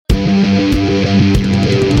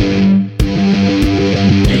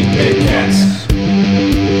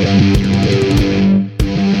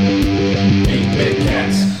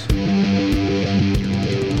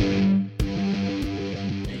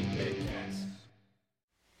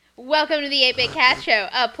Welcome to the 8-Bit Cat Show,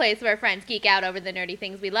 a place where friends geek out over the nerdy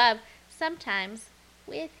things we love, sometimes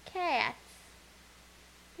with cats.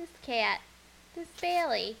 This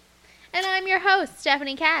Bailey. And I'm your host,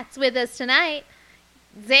 Stephanie Katz. With us tonight,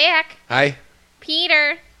 Zach. Hi.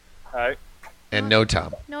 Peter. Hi. And no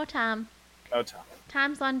Tom. No Tom. No Tom.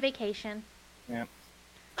 Tom's on vacation. Yeah.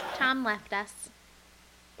 Tom left us.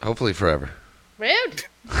 Hopefully forever. Rude.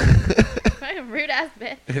 Rude ass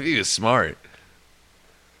bitch. If he was smart.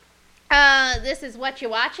 This is What You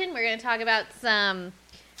Watching. We're going to talk about some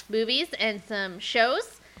movies and some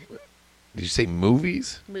shows. Did you say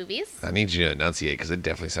movies? Movies. I need you to enunciate because it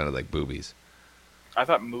definitely sounded like boobies. I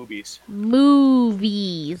thought movies.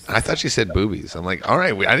 Movies. I thought you said boobies. I'm like, all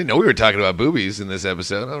right, I didn't know we were talking about boobies in this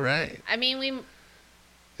episode. All right. I mean,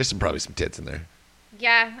 There's probably some tits in there.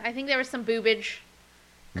 yeah, I think there was some boobage.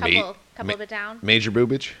 Couple of it down. Major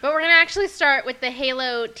boobage? But we're going to actually start with the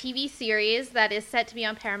Halo TV series that is set to be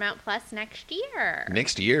on Paramount Plus next year.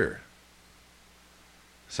 Next year.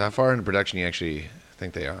 So how far into production do you actually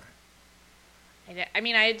think they are? I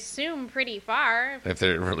mean, I'd assume pretty far. If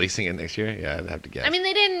they're releasing it next year? Yeah, I'd have to guess. I mean,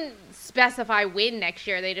 they didn't specify when next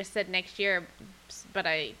year. They just said next year. But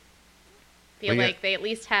I feel like they at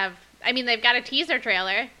least have... I mean, they've got a teaser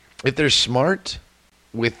trailer. If they're smart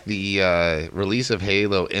with the release of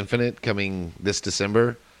Halo Infinite coming this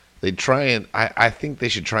December, they try and... I think they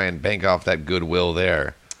should try and bank off that goodwill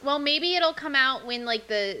there. Well, maybe it'll come out when, like,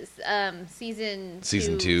 the Season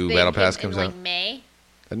 2 Battle Pass comes out. Like, May.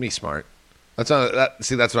 That'd be smart. That's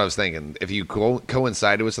what I was thinking. If you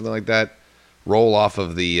coincided with something like that, roll off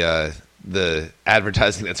of the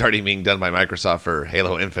advertising that's already being done by Microsoft for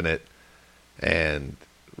Halo Infinite, and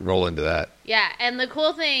roll into that. Yeah, and the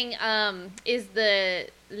cool thing is the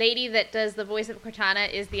lady that does the voice of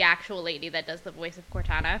Cortana is the actual lady that does the voice of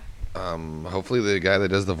Cortana. Hopefully the guy that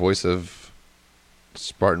does the voice of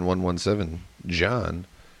Spartan 117, John,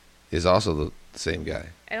 is also the same guy.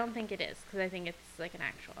 I don't think it is, because I think it's like an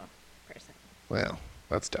actual person. Well,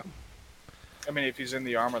 that's dumb. I mean, if he's in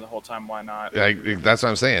the armor the whole time, why not? That's what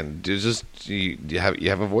I'm saying. You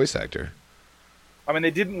have a voice actor. I mean,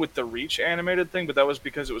 they didn't with the Reach animated thing, but that was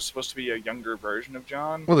because it was supposed to be a younger version of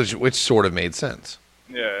John. Well, which sort of made sense.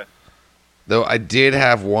 Yeah. Though I did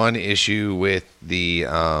have one issue with the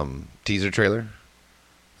teaser trailer.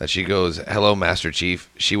 That she goes, "Hello, Master Chief."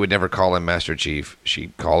 She would never call him Master Chief.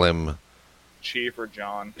 She'd call him Chief or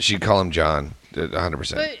John. She'd call him John,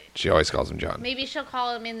 100%. She always calls him John. Maybe she'll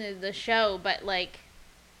call him in the show, but, like,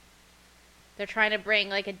 they're trying to bring,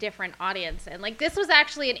 like, a different audience. And, like, this was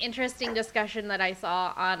actually an interesting discussion that I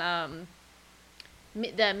saw on the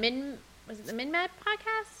MinMad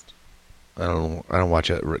podcast? I don't watch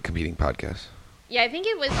a competing podcast. Yeah, I think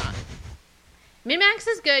it was on. MinMax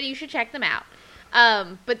is good. You should check them out.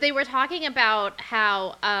 But they were talking about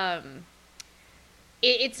how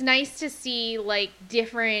it's nice to see, like,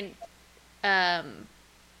 different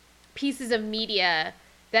pieces of media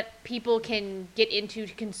that people can get into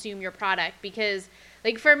to consume your product. Because,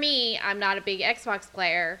 like, for me, I'm not a big Xbox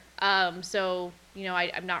player, so, you know,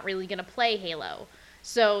 I'm not really going to play Halo.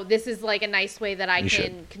 So this is, like, a nice way that I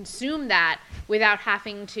can consume that without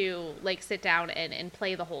having to, like, sit down and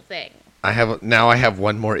play the whole thing. I have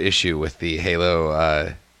one more issue with the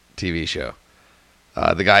Halo TV show.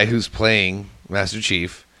 The guy who's playing Master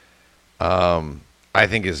Chief, I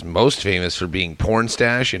think is most famous for being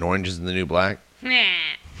Pornstache in Orange Is the New Black. Nah.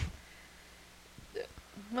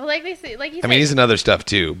 Well, like they say, like you said, I mean, he's in other stuff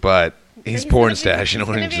too, but he's Pornstache in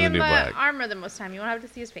Orange Is the New Black. He's armor the most time. You won't have to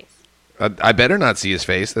see his face. I better not see his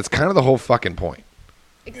face. That's kind of the whole fucking point.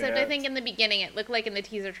 Except I think in the beginning, it looked like in the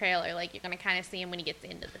teaser trailer, like you're going to kind of see him when he gets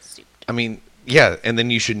into the suit. I mean, yeah, and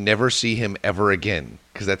then you should never see him ever again,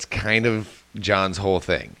 because that's kind of John's whole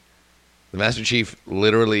thing. The Master Chief,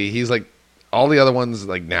 literally, he's like, all the other ones,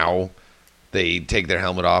 like now, they take their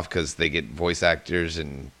helmet off because they get voice actors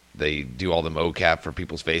and they do all the mocap for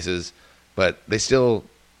people's faces, but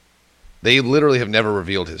they literally have never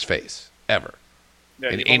revealed his face, ever,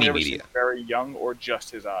 in any media. Very young or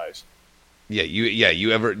just his eyes.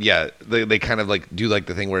 They kind of like do like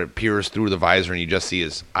the thing where it peers through the visor and you just see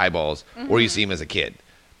his eyeballs, or you see him as a kid.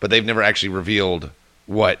 But they've never actually revealed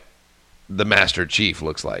what the Master Chief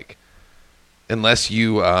looks like, unless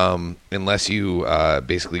you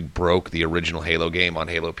basically broke the original Halo game on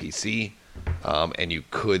Halo PC, and you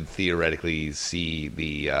could theoretically see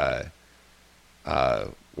the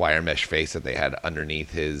wire mesh face that they had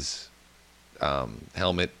underneath his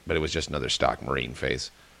helmet, but it was just another stock Marine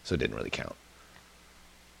face, so it didn't really count.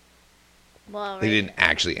 Well, They didn't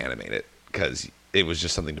actually animate it because it was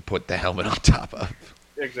just something to put the helmet on top of.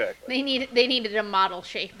 Exactly. They needed a model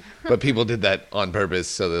shape. But people did that on purpose,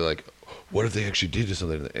 so they're like, what if they actually did do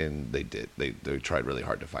something? And they did. They tried really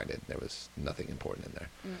hard to find it. There was nothing important in there.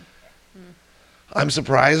 I'm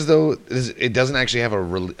surprised, though, it doesn't actually have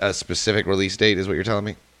a specific release date, is what you're telling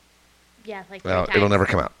me? Yeah, like Well, 3 it'll times. never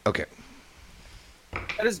come out. Okay.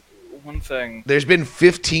 That is one thing. There's been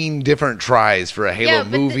 15 different tries for a Halo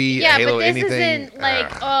movie, a Halo but this anything. isn't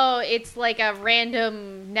like Ugh. it's like a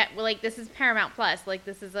random net. Like this is Paramount Plus. Like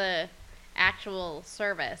this is a actual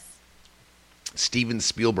service. Steven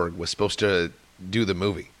Spielberg was supposed to do the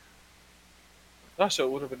movie. Oh, so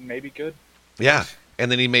it would have been maybe good. Yeah.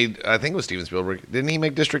 And then he made, I think it was Steven Spielberg. Didn't he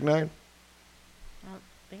make District 9? I don't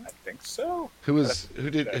think. I think so. Because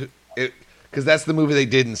that's the movie they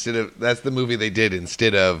did instead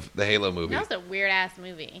of the Halo movie. That was a weird ass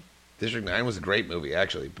movie. District 9 was a great movie,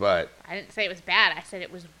 actually, but I didn't say it was bad. I said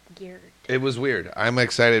it was weird. it was weird. I'm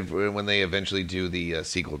excited for when they eventually do the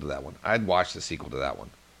sequel to that one. I'd watch the sequel to that one.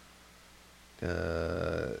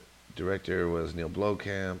 Director was Neil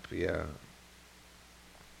Blomkamp, yeah.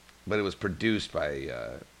 But it was produced by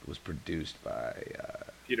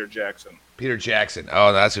Peter Jackson. Peter Jackson.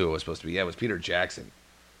 Oh, that's who it was supposed to be. Yeah, it was Peter Jackson.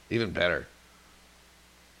 Even better.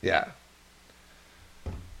 Yeah.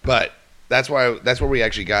 But that's where we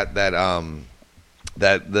actually got that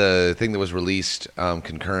that the thing that was released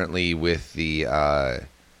concurrently with the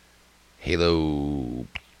Halo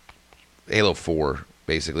 4,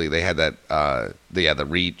 basically. They had that the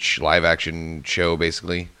Reach live action show,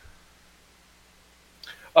 basically.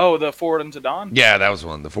 Oh, the Forward Unto Dawn? Yeah, that was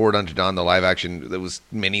one. The Forward Unto Dawn, the live action, that was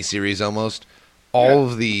mini-series almost. All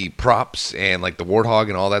of the props and like the Warthog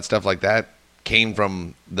and all that stuff like that came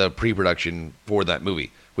from the pre-production for that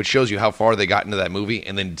movie, which shows you how far they got into that movie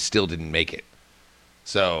and then still didn't make it.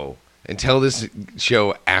 So until this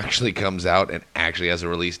show actually comes out and actually has a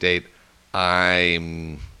release date,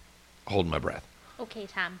 I'm holding my breath. Okay,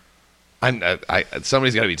 Tom.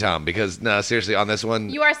 Somebody's got to be Tom, because no, seriously, on this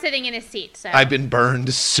one, You are sitting in a seat, so I've been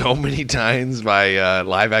burned so many times by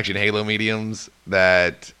live action Halo mediums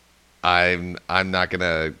that I'm not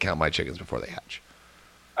gonna count my chickens before they hatch.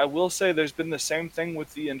 I will say there's been the same thing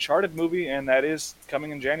with the Uncharted movie, and that is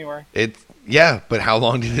coming in January. Yeah, but how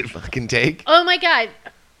long did it fucking take? Oh my god.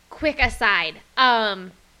 Quick aside.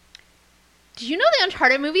 Do you know the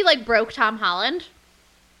Uncharted movie like broke Tom Holland?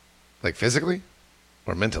 Like physically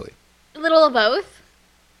or mentally? A little of both.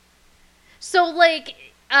 So like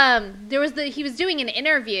he was doing an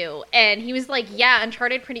interview and he was like, yeah,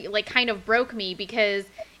 Uncharted pretty like kind of broke me because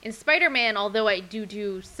in Spider-Man, although I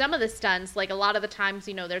do some of the stunts, like a lot of the times,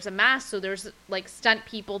 you know, there's a mask, so there's like stunt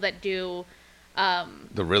people that do The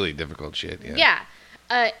really difficult shit, yeah.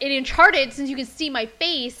 Yeah. In Uncharted, since you can see my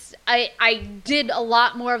face, I did a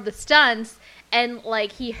lot more of the stunts, and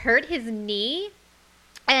like he hurt his knee,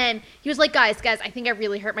 and he was like, guys, I think I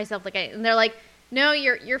really hurt myself. And they're like, no,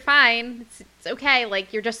 you're fine. It's okay.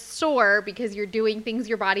 Like you're just sore because you're doing things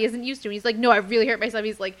your body isn't used to. And he's like, no, I really hurt myself.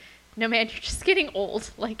 He's like, no, man, you're just getting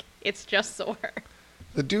old. Like it's just sore.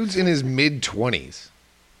 The dude's in his mid-20s.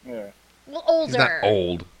 Yeah. Well, older. He's not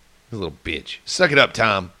old. He's a little bitch. Suck it up,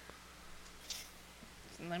 Tom.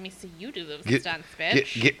 Let me see you do those stunts,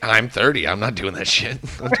 bitch. I'm 30. I'm not doing that shit.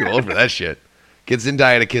 I'm too old for that shit. Get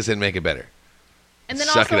Zendaya to kiss it and make it better. And then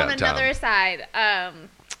Suck also it on up, Tom. another aside,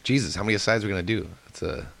 Jesus, how many asides are we going to do?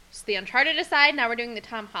 just the Uncharted aside, now we're doing the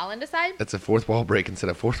Tom Holland aside. That's a fourth wall break instead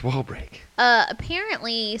of fourth wall break.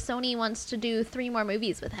 Apparently Sony wants to do 3 more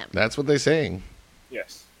movies with him. That's what they're saying.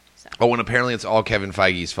 Yes. So. Oh, and apparently it's all Kevin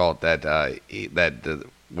Feige's fault that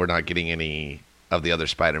we're not getting any of the other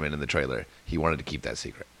Spider-Man in the trailer. He wanted to keep that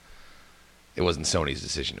secret. It wasn't Sony's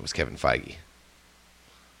decision. It was Kevin Feige.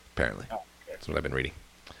 Apparently. Oh, okay. That's what I've been reading.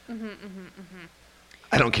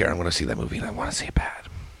 I don't care. I'm going to see that movie, and I want to see it bad.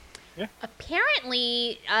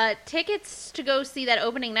 Apparently, tickets to go see that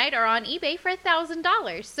opening night are on eBay for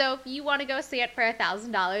 $1,000. So if you want to go see it for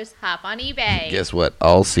 $1,000, hop on eBay. Guess what?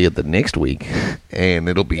 I'll see it the next week, and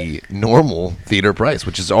it'll be normal theater price,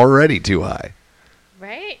 which is already too high.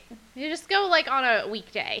 Right? You just go like on a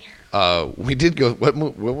weekday. We did go. What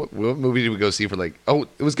movie did we go see for like? Oh,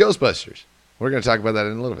 it was Ghostbusters. We're going to talk about that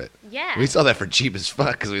in a little bit. Yeah. We saw that for cheap as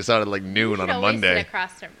fuck because we saw it at like You noon should on a always Monday. sit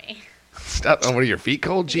across from me. Stop. Oh, what are your feet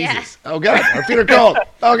cold? Jesus. Yeah. Oh, God. Our feet are cold.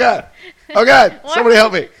 Oh, God. Oh, God. Somebody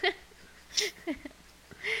help me.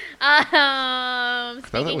 I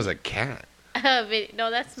thought that was a cat.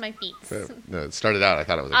 No, that's my feet. No, it started out, I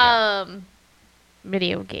thought it was a cat.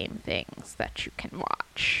 Video game things that you can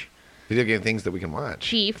watch. Video game things that we can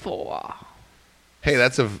watch. G4. Hey,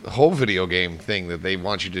 that's a whole video game thing that they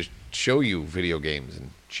want you to show you video games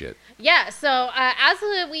and shit. Yeah, so as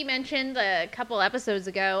we mentioned a couple episodes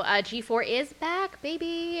ago, G4 is back,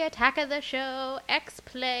 baby. Attack of the Show,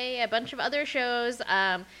 X-Play, a bunch of other shows.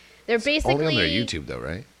 They're basically Only on their YouTube, though,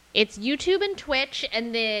 right? It's YouTube and Twitch,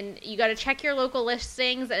 and then you got to check your local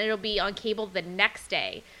listings, and it'll be on cable the next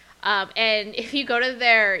day. And if you go to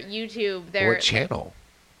their YouTube, What channel?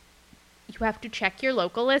 You have to check your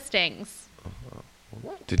local listings.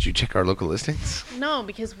 Did you check our local listings? No,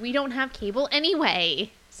 because we don't have cable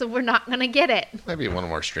anyway, so we're not going to get it. Might be one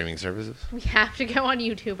of our streaming services. We have to go on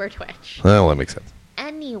YouTube or Twitch. Well, that makes sense.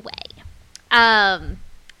 Anyway, the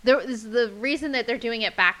reason that they're doing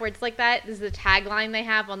it backwards like that is the tagline they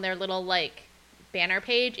have on their little like banner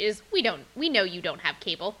page is we know you don't have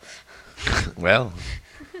cable. Well,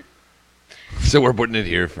 so we're putting it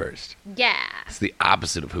here first. Yeah. It's the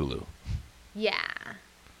opposite of Hulu. Yeah.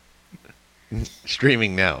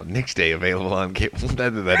 Streaming now. Next day available on cable.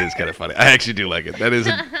 That is kind of funny. I actually do like it.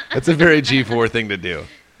 That's a very G4 thing to do.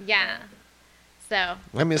 Yeah. So.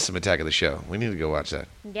 I miss some Attack of the Show. We need to go watch that.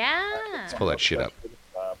 Yeah. Let's pull that shit up.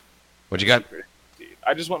 Bob. What you got? Secret Agent Steve.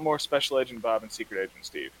 I just want more Special Agent Bob and Secret Agent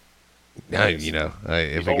Steve. If The we could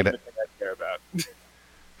only thing I care about.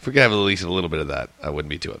 if we could have at least a little bit of that, I wouldn't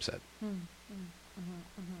be too upset.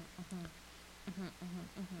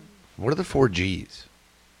 What are the 4 Gs?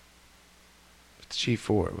 What's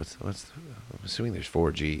G4? I'm assuming there's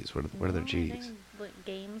 4 Gs. What are their Gs?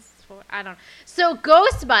 Games for I don't know. So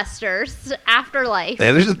Ghostbusters Afterlife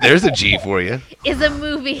Yeah, there's a G for you. is a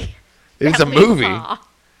movie. It's that a we movie. saw.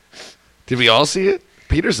 Did we all see it?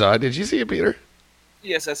 Peter saw it. Did you see it, Peter?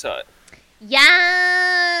 Yes, I saw it.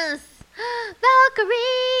 Yes,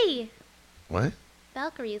 Valkyrie. What?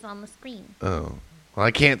 Valkyrie is on the screen. Oh. Well,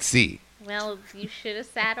 I can't see. Well, you should have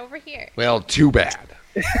sat over here. Well, too bad.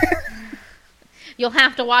 You'll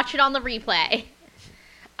have to watch it on the replay.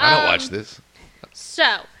 I don't watch this.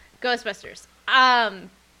 So, Ghostbusters. I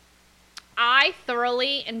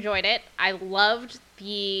thoroughly enjoyed it. I loved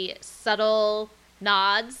the subtle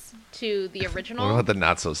nods to the original. What about the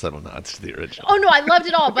not so subtle nods to the original? Oh no, I loved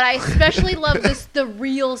it all, but I especially loved the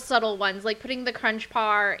real subtle ones, like putting the Crunch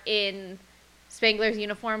Bar in Spangler's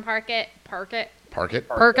uniform Park it. Park it?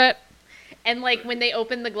 And like when they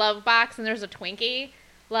open the glove box and there's a Twinkie,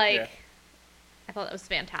 like Yeah. I thought that was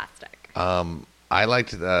fantastic. I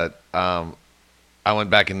liked that. I went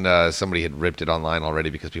back and somebody had ripped it online already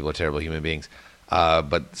because people are terrible human beings.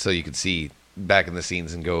 But so you could see back in the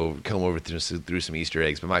scenes and go comb over through some Easter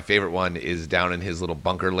eggs. But my favorite one is down in his little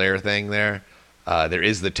bunker lair thing there. There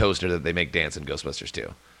is the toaster that they make dance in Ghostbusters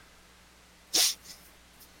 2.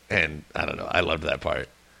 And I don't know. I loved that part.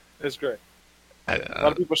 It's great. A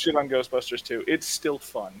lot of people shit on Ghostbusters too. It's still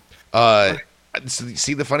fun.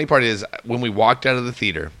 See, the funny part is when we walked out of the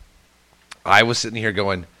theater, I was sitting here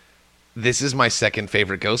going, this is my second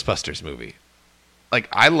favorite Ghostbusters movie. Like,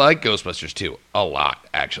 I like Ghostbusters 2 a lot,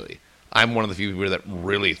 actually. I'm one of the few people that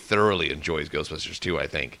really thoroughly enjoys Ghostbusters 2, I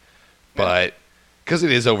think. But, because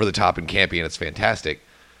it is over the top and campy and it's fantastic.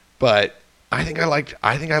 But I think I liked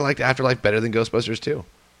Afterlife better than Ghostbusters 2.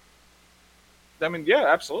 I mean, yeah,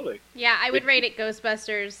 absolutely. Yeah, I would rate it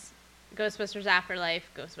Ghostbusters Afterlife,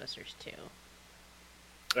 Ghostbusters 2.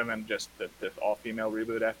 And then just the all-female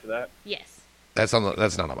reboot after that. Yes. That's not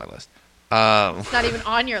on my list. It's not even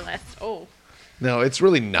on your list. Oh. No, it's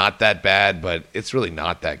really not that bad, but it's really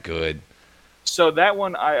not that good. So that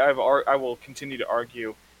one, I will continue to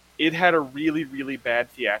argue, it had a really, really bad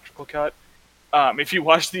theatrical cut. If you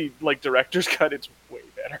watch the director's cut, it's way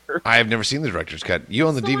better. I have never seen the director's cut. You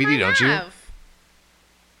own the That's one DVD, I don't you? have.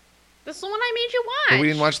 This is the one I made you watch. But we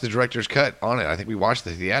didn't watch the director's cut on it. I think we watched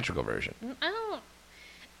the theatrical version. Oh.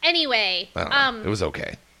 Anyway, I don't know. It was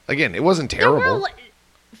okay. Again, it wasn't there were terrible.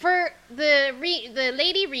 for the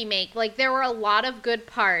lady remake, like there were a lot of good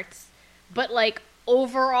parts, but like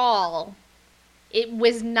overall, it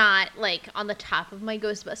was not like on the top of my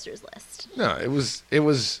Ghostbusters list. No, it was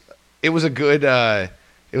a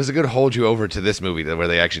good hold you over to this movie where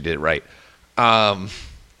they actually did it right. And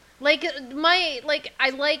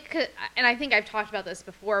I think I've talked about this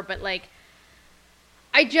before, but like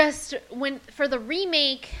for the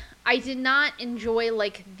remake, I did not enjoy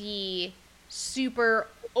like the super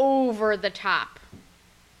over the top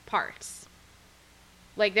parts.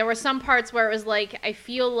 Like there were some parts where it was like I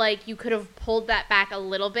feel like you could have pulled that back a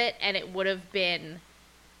little bit and it would have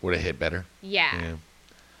hit better. Yeah.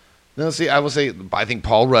 No, see, I will say I think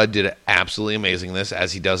Paul Rudd did absolutely amazing in this,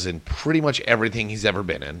 as he does in pretty much everything he's ever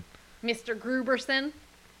been in. Mr. Gruberson.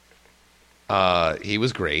 He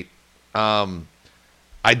was great. I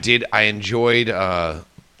enjoyed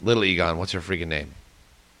Little Egon. What's her freaking name?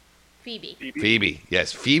 Phoebe. Phoebe,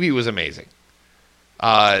 yes, Phoebe was amazing.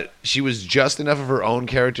 She was just enough of her own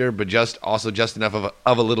character, but just enough of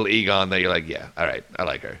a little Egon that you're like, yeah, all right, I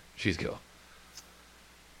like her. She's cool.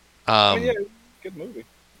 Yeah, good movie.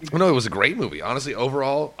 No, it was a great movie. Honestly,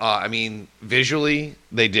 overall, I mean, visually,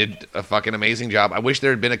 they did a fucking amazing job. I wish there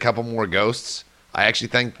had been a couple more ghosts. I actually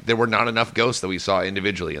think there were not enough ghosts that we saw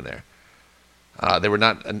individually in there. There were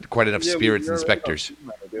not quite enough spirits and specters.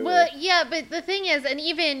 Well, yeah, but the thing is, and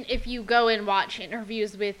even if you go and watch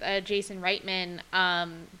interviews with Jason Reitman,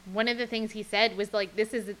 one of the things he said was like,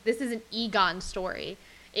 "This is an Egon story.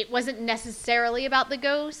 It wasn't necessarily about the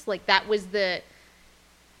ghosts. Like that was the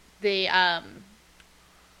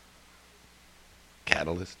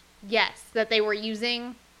Catalyst. Yes, that they were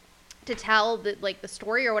using to tell the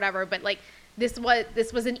story or whatever. But like this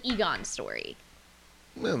was an Egon story.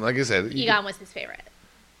 Well, like I said, Egon was his favorite.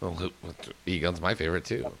 Well, Egon's my favorite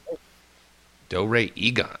too. Do-Re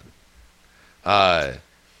Egon.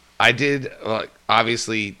 I did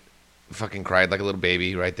obviously fucking cried like a little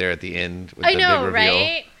baby right there at the end with the big reveal.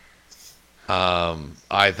 Right?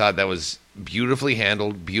 I thought that was beautifully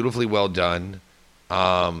handled, beautifully well done.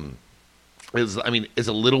 It's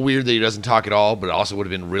a little weird that he doesn't talk at all, but it also would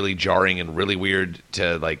have been really jarring and really weird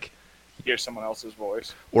to like hear someone else's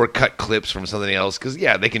voice or cut clips from something else. Because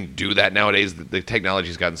yeah, they can do that nowadays. The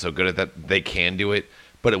technology's gotten so good at that they can do it,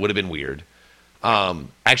 but it would have been weird.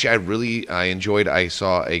 Actually, I enjoyed. I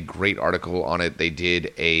saw a great article on it. They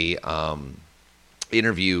did a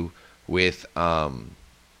interview with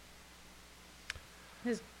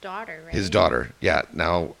his daughter. Right? His daughter. Yeah.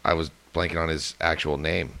 Now I was blanking on his actual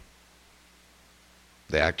name.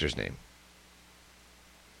 The actor's name.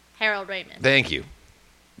 Harold Ramis. Thank you.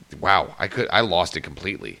 Wow, I lost it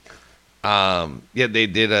completely. Yeah, they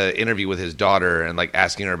did an interview with his daughter and like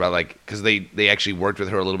asking her about like because they actually worked with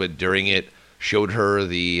her a little bit during it. Showed her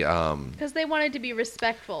the because they wanted to be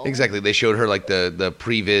respectful. Exactly, they showed her like the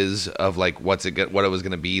previs of like what it was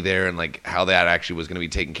going to be there and like how that actually was going to be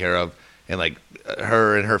taken care of, and like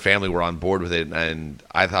her and her family were on board with it, and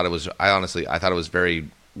I thought it was very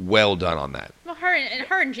well done on that. Well,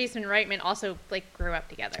 her and Jason Reitman also like grew up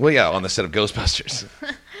together. Well, yeah, on the set of Ghostbusters,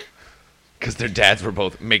 because their dads were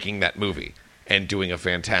both making that movie and doing a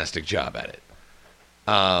fantastic job at it.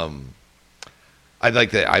 I'd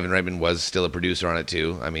like that Ivan Reitman was still a producer on it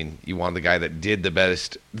too. I mean, you want the guy that did the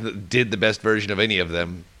best version of any of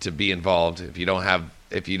them to be involved. If you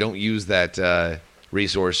don't use that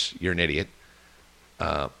resource, you're an idiot.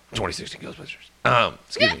 2016 Ghostbusters.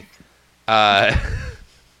 Excuse me.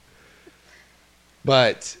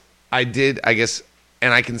 But I guess,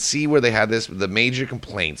 and I can see where they had this. The major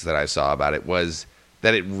complaints that I saw about it was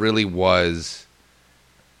that it really was.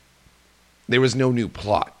 There was no new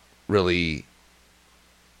plot really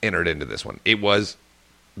entered into this one. It was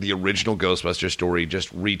the original Ghostbuster story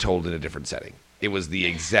just retold in a different setting. It was the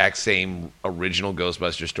exact same original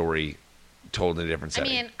Ghostbuster story told in a different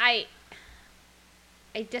setting. I mean,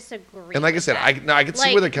 I disagree. And like I said, I can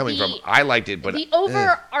see where they're coming from. I liked it, but the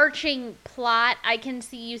overarching plot, I can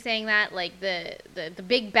see you saying that, like the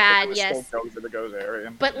big bad, yes.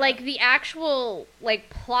 Area. But like the actual like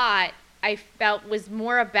plot, I felt was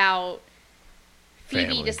more about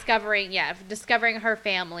Phoebe discovering her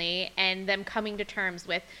family and them coming to terms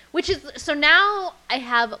with, which is so now I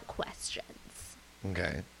have questions.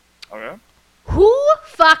 Okay. Okay. Who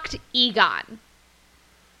fucked Egon?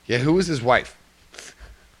 Yeah, who was his wife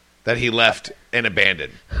that he left and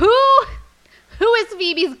abandoned? Who's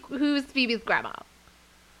Phoebe's grandma?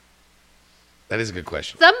 That is a good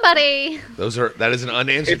question. Somebody. That is an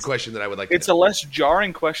unanswered question that I would like to know. It's a less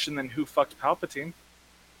jarring question than who fucked Palpatine.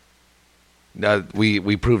 No,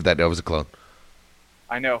 we proved that was a clone.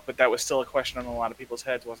 I know, but that was still a question on a lot of people's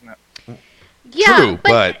heads, wasn't it? Yeah, true,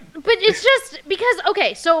 but it's just because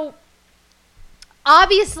okay, so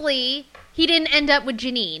obviously he didn't end up with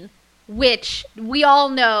Janine, which we all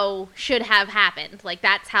know should have happened. Like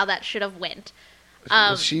that's how that should have went.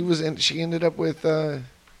 She ended up with Lewis,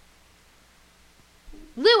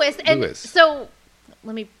 and so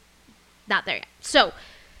let me not there yet. So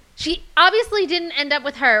she obviously didn't end up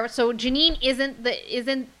with her. So Janine isn't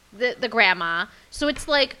the grandma. So it's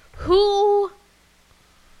like who?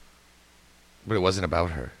 But it wasn't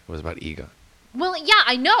about her. It was about Egon. Well, yeah,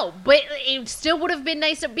 I know, but it still would have been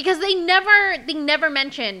nice because they never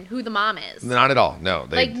mention who the mom is. Not at all. No,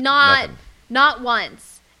 not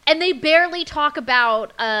once, and they barely talk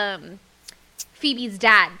about Phoebe's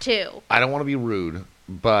dad too. I don't want to be rude,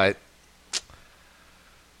 but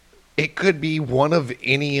it could be one of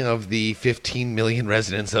any of the 15 million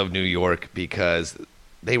residents of New York because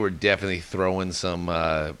they were definitely throwing some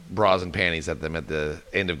bras and panties at them at the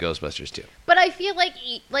end of Ghostbusters 2. But I feel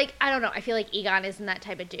like, I don't know. I feel like Egon isn't that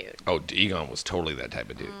type of dude. Oh, Egon was totally that type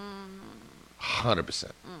of dude.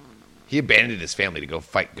 100%. He abandoned his family to go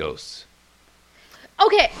fight ghosts.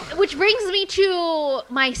 Okay, which brings me to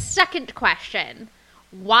my second question.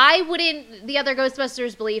 Why wouldn't the other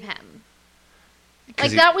Ghostbusters believe him?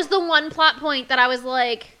 Like, that was the one plot point that I was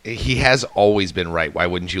like... He has always been right. Why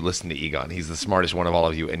wouldn't you listen to Egon? He's the smartest one of all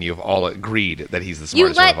of you, and you've all agreed that he's the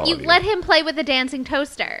smartest one of all of you. You let him play with the dancing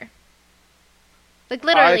toaster. Like,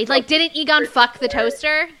 literally. Like, didn't Egon fuck the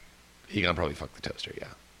toaster? Egon probably fucked the toaster, yeah.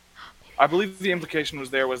 I believe the implication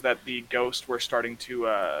was that the ghosts were starting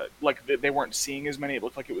to, they weren't seeing as many. It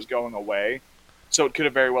looked like it was going away. So it could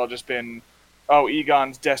have very well just been, oh,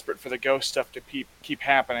 Egon's desperate for the ghost stuff to keep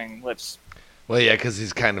happening. Well, yeah, because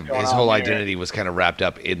his whole identity was kind of wrapped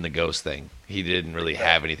up in the ghost thing. He didn't really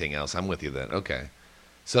have anything else. I'm with you then. Okay.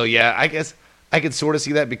 So, yeah, I guess I could sort of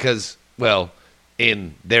see that because, well,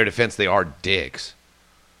 in their defense, they are dicks.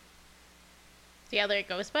 The other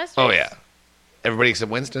Ghostbusters? Oh, yeah. Everybody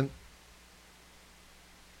except Winston?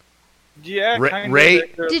 Yeah,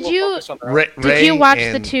 Ray. Did you watch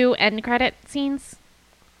the 2 end credit scenes?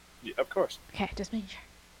 Yeah, of course. Okay, just making sure.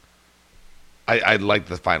 I like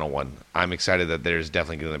the final one. I'm excited that there's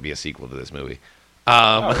definitely going to be a sequel to this movie.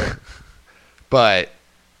 But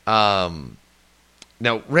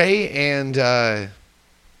now Ray and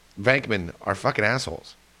Venkman are fucking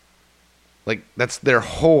assholes. Like, that's their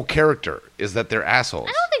whole character, is that they're assholes.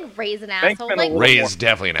 I don't think Ray's an asshole. Ray is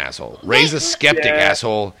definitely an asshole. Ray's a skeptic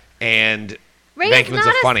asshole, and Venkman's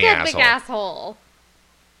a funny asshole.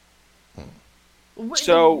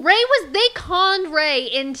 So they conned Ray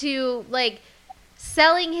into, like,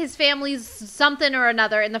 selling his family's something or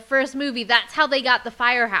another in the first movie. That's how they got the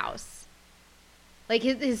firehouse. Like,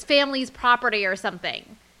 his family's property or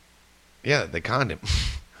something. Yeah, they conned him.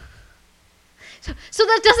 So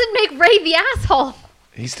that doesn't make Ray the asshole.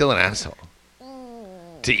 He's still an asshole.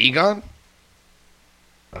 To Egon?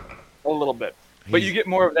 A little bit. But you get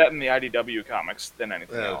more of that in the IDW comics than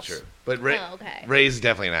anything else. True. But okay. Ray's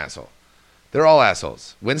definitely an asshole. They're all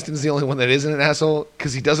assholes. Winston's the only one that isn't an asshole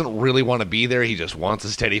because he doesn't really want to be there. He just wants a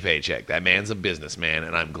steady paycheck. That man's a businessman,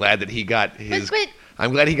 and I'm glad that he got his.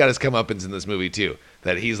 I'm glad he got his comeuppance in this movie too.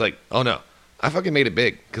 That he's like, oh no, I fucking made it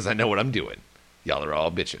big because I know what I'm doing. Y'all are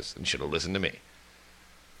all bitches and should have listened to me.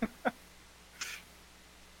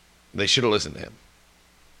 They should have listened to him.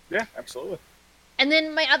 Yeah, absolutely. And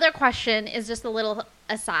then my other question is just a little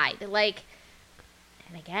aside. Like,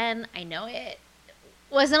 and again, I know it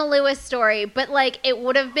wasn't a Lewis story, but, like, it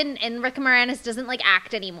would have been, and Rick Moranis doesn't, like,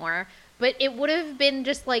 act anymore, but it would have been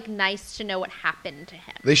just, like, nice to know what happened to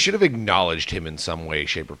him. They should have acknowledged him in some way,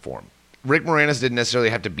 shape, or form. Rick Moranis didn't necessarily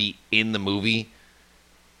have to be in the movie,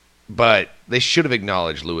 but they should have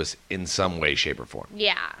acknowledged Lewis in some way, shape, or form.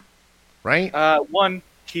 Yeah. Right? One,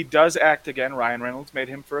 he does act again. Ryan Reynolds made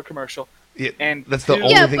him for a commercial. Yeah, and that's the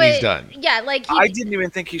only thing he's done. Yeah, like I didn't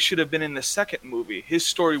even think he should have been in the second movie. His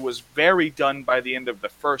story was very done by the end of the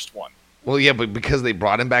first one. Well, yeah, but because they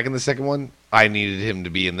brought him back in the second one, I needed him to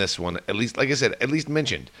be in this one. At least, like I said, at least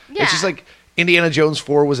mentioned. Yeah. It's just like Indiana Jones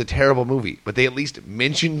 4 was a terrible movie, but they at least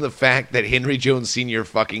mentioned the fact that Henry Jones Sr.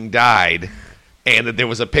 fucking died and that there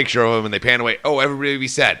was a picture of him and they panned away. Oh, everybody be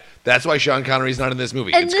sad. That's why Sean Connery's not in this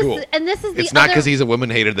movie. It's cool. And this is it's not because he's a woman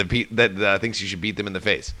hater that thinks you should beat them in the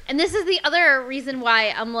face. And this is the other reason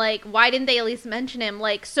why I'm like, why didn't they at least mention him?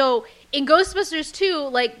 Like, so in Ghostbusters 2,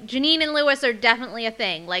 like, Janine and Lewis are definitely a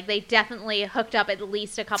thing. Like, they definitely hooked up at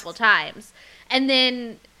least a couple times. And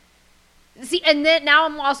then now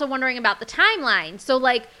I'm also wondering about the timeline. So,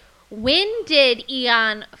 like, when did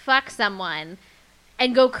Egon fuck someone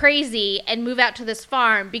and go crazy and move out to this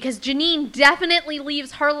farm? Because Janine definitely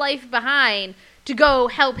leaves her life behind to go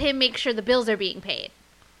help him make sure the bills are being paid.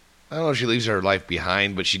 I don't know if she leaves her life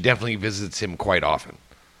behind, but she definitely visits him quite often.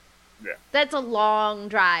 Yeah. That's a long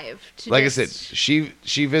drive. Like I said,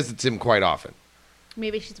 she visits him quite often.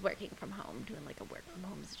 Maybe she's working from home, doing like a work from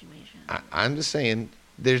home situation. I'm just saying,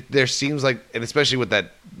 there seems like, and especially with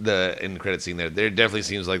the end credit scene there definitely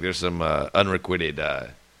seems like there's some unrequited,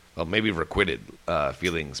 well, maybe requited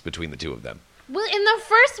feelings between the two of them. Well, in the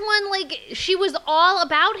first one, like, she was all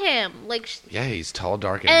about him. Like, yeah, he's tall,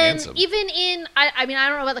 dark, and handsome. Even in, I mean, I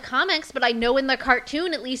don't know about the comics, but I know in the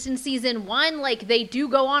cartoon, at least in season 1, like, they do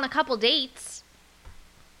go on a couple dates.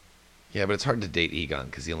 Yeah, but it's hard to date Egon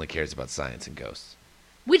because he only cares about science and ghosts.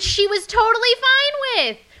 Which she was totally fine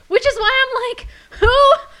with. Which is why I'm like,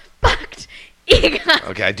 who fucked Egon?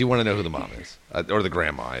 Okay, I do want to know who the mom is. Or the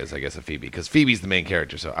grandma is, I guess, of Phoebe. Because Phoebe's the main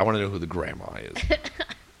character, so I want to know who the grandma is.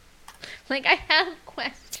 Like, I have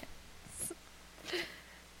questions.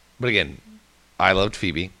 But again, I loved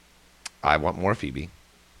Phoebe. I want more Phoebe.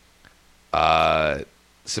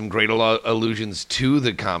 Some great allusions to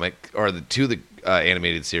the comic or to the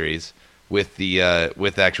animated series with the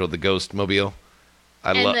the Ghost Mobile.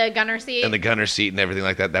 The gunner seat. And the gunner seat and everything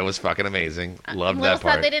like that. That was fucking amazing. Loved Little that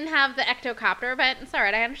part. sad they didn't have the ectocopter, but it's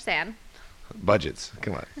alright, I understand. Budgets.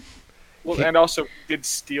 Come on. Well, and also did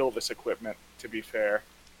steal this equipment, to be fair.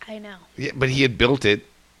 I know. Yeah, but he had built it.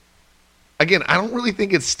 Again, I don't really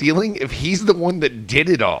think it's stealing if he's the one that did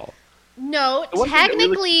it all. No, The one thing that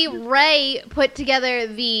technically, really- Ray put together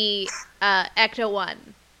the Ecto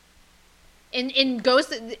One. In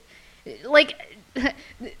Ghost, like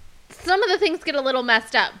some of the things get a little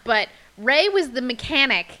messed up, but Ray was the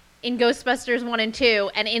mechanic in Ghostbusters 1 and 2,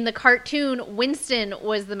 and in the cartoon, Winston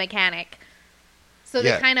was the mechanic. So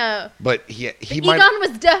Yeah. they kind of. But he Egon might.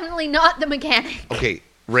 was definitely not the mechanic. Okay,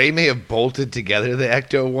 Ray may have bolted together the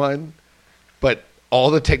Ecto One, but all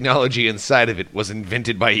the technology inside of it was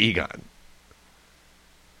invented by Egon.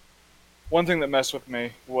 One thing that messed with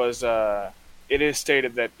me was it is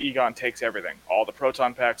stated that Egon takes everything, all the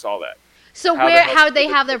proton packs, all that. So How the where heck how did they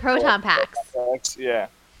they have their put all proton the packs? proton packs? Yeah.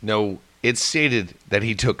 No, it's stated that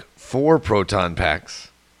he took 4 proton packs.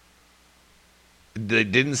 They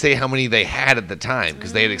didn't say how many they had at the time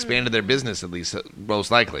because they had expanded their business, at least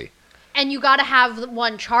most likely. And you got to have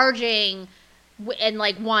one charging and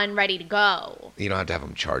like one ready to go. You don't have to have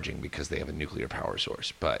them charging because they have a nuclear power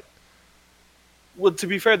source, but Well, to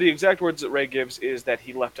be fair, the exact words that Ray gives is that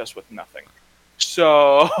he left us with nothing.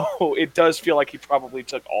 So it does feel like he probably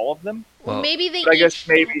took all of them. well, Maybe they But I guess each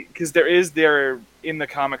maybe because in the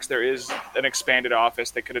comics there is an expanded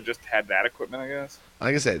office. They could have just had that equipment, I guess.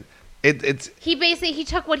 like I said, it's he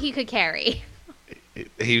took what he could carry.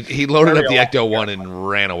 he loaded up the Very Ecto One and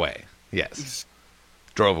ran away. Yes,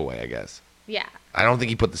 drove away. I guess. Yeah. I don't think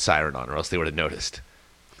he put the siren on, or else they would have noticed.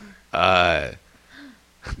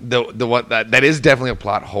 The one that is definitely a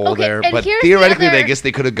plot hole Okay, there, and but here's the theoretically, other- I guess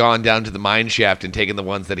they could have gone down to the mine shaft and taken the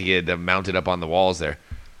ones that he had mounted up on the walls there.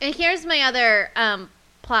 And here's my other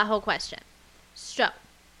plot hole question. So,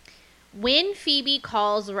 when Phoebe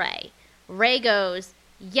calls Ray, Ray goes,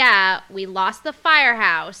 "Yeah, we lost the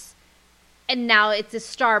firehouse, and now it's a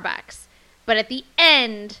Starbucks." But at the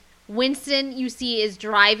end, Winston, you see, is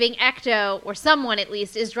driving Ecto, or someone at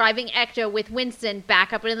least, is driving Ecto with Winston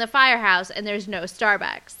back up in the firehouse, and there's no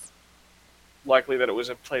Starbucks. Likely that it was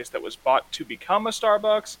a place that was bought to become a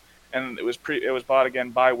Starbucks, and it was bought again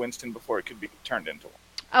by Winston before it could be turned into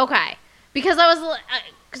one. Okay. Because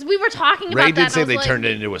because we were talking about Ray that. did and say I was they like, turned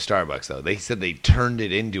it into a Starbucks, though. They said they turned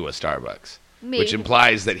it into a Starbucks, which Maybe.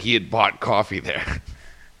 implies that he had bought coffee there.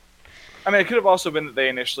 I mean, it could have also been that they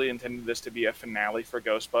initially intended this to be a finale for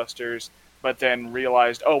Ghostbusters, but then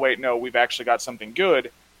realized, oh wait, no, we've actually got something good,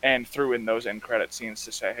 and threw in those end credit scenes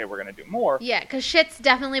to say, hey, we're going to do more. Yeah, because shit's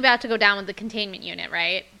definitely about to go down with the containment unit,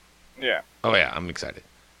 right? Yeah. Oh yeah, I'm excited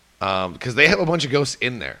because they have a bunch of ghosts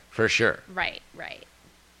in there for sure. Right.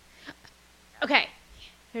 Okay,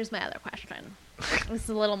 here's my other question. This is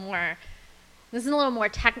a little more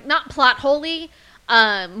not plot holy,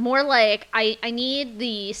 more like I need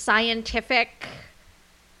the scientific,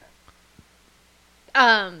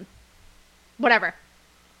 whatever.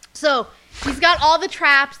 So he's got all the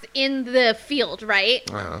traps in the field, right?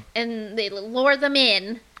 Uh-huh. And they lure them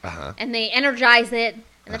in, Uh-huh. and they energize it,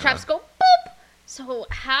 and the traps go boop. So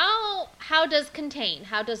how does contain?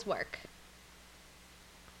 How does work?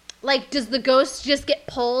 Like, does the ghost just get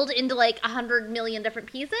pulled into like 100 million different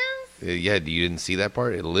pieces? Yeah, you didn't see that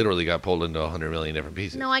part? It literally got pulled into 100 million different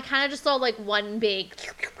pieces. No, I kind of just saw like one big.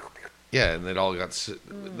 Yeah, and it all got.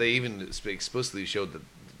 They even explicitly showed that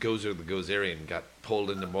Gozer the Gozerian got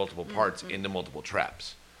pulled into multiple parts into multiple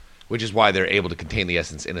traps, which is why they're able to contain the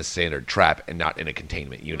essence in a standard trap and not in a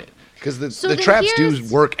containment unit. Because the So then traps do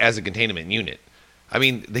here's- work as a containment unit. I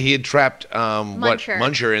mean, he had trapped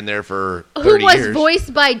Muncher in there for 30 Who was years.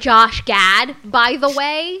 voiced by Josh Gad, by the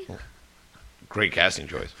way? Great casting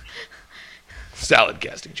choice. Salad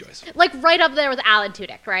casting choice. Like right up there with Alan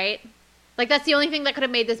Tudyk, right? Like that's the only thing that could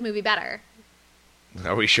have made this movie better.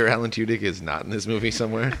 Are we sure Alan Tudyk is not in this movie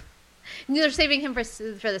somewhere? They're saving him for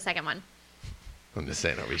the second one. I'm just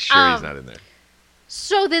saying, are we sure he's not in there?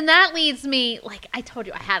 So then that leads me, like I told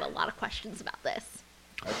you, I had a lot of questions about this.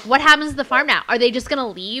 What happens to the farm now? Are they just going to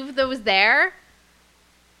leave those there?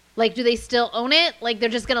 Like, do they still own it? Like, they're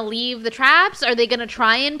just going to leave the traps? Are they going to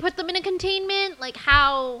try and put them in a containment? Like,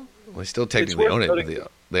 how? Well, they still technically worth own it, but noting-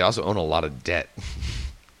 they also own a lot of debt.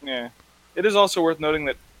 Yeah. It is also worth noting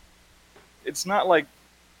that it's not like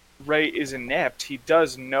Ray is inept, he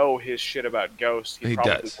does know his shit about ghosts. He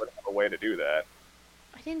probably does. would have a way to do that.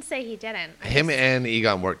 I didn't say he didn't. Him and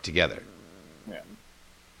Egon work together. Yeah.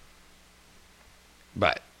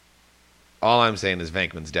 But all I'm saying is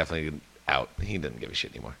Venkman's definitely out. He doesn't give a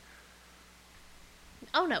shit anymore.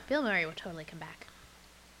 Oh no, Bill Murray will totally come back.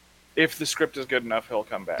 If the script is good enough, he'll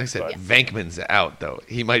come back. Like I said, but Venkman's out, though.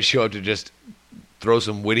 He might show up to just throw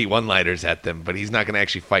some witty one-liners at them, but he's not going to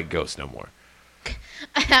actually fight ghosts no more.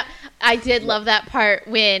 I did love that part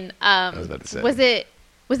when was about to say.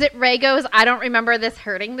 was it Ray goes, I don't remember this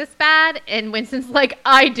hurting this bad, and Winston's like,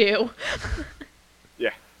 I do.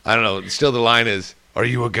 yeah. I don't know. Still, the line is, "Are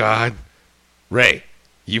you a god, Ray?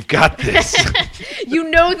 You've got this." You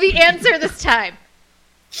know the answer this time.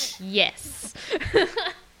 Yes.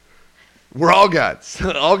 We're all gods.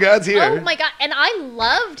 All gods here. Oh my god! And I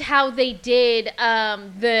loved how they did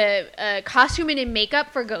the costuming and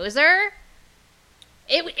makeup for Gozer.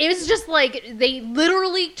 It was just like they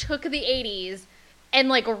literally took the 80s and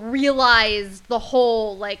like realized the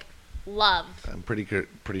whole like love I'm pretty sure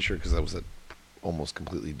because that was a almost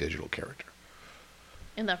completely digital character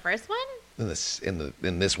in the first one. in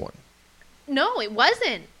this one. No, it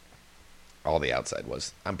wasn't. All the outside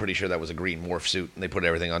was. I'm pretty sure that was a green morph suit, and they put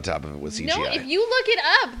everything on top of it with CGI. No, if you look it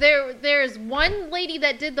up, there's one lady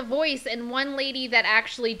that did the voice and one lady that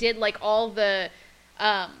actually did like all the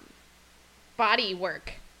body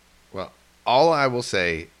work. Well, all I will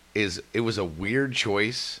say is it was a weird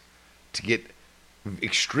choice to get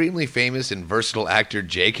extremely famous and versatile actor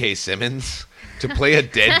J.K. Simmons to play a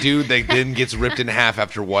dead dude that then gets ripped in half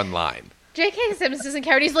after one line. J.K. Simmons doesn't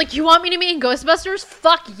care. He's like, you want me to be in Ghostbusters?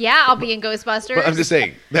 Fuck yeah, I'll be in Ghostbusters. But I'm just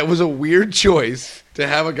saying, that was a weird choice to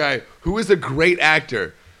have a guy who is a great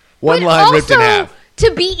actor, one line ripped in half.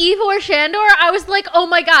 To be Ivo Shandor, I was like, oh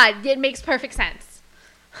my god, it makes perfect sense.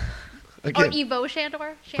 Again, Or Ivo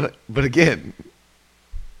Shandor? but again,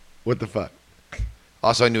 what the fuck?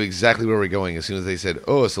 Also, I knew exactly where we're going as soon as they said,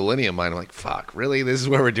 oh, a selenium mine. I'm like, fuck, really? This is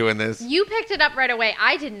where we're doing this? You picked it up right away.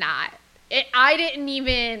 I did not. I didn't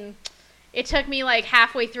even... It took me like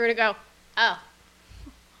halfway through to go, oh.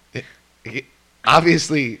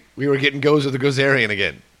 Obviously, we were getting goes with the Gozerian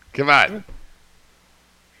again. Come on.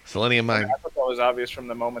 Selenium mine. I thought that was obvious from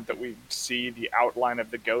the moment that we see the outline of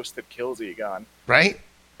the ghost that kills Egon. Right?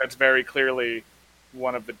 That's very clearly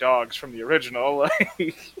one of the dogs from the original.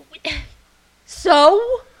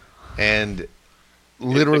 So? And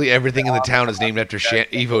literally everything in the town is named after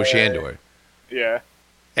Ivo Shandor. Yeah.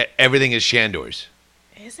 Everything is Shandor's.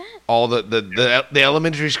 Is it? All the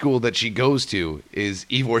elementary school that she goes to is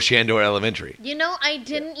Ivor Shandor Elementary. You know, I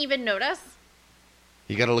didn't even notice.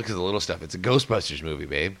 You got to look at the little stuff. It's a Ghostbusters movie,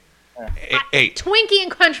 babe. Yeah. Hey, Twinkie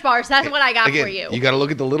and Crunch Bars, that's what I got again, for you. You got to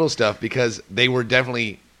look at the little stuff because they were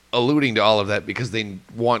definitely alluding to all of that because they knew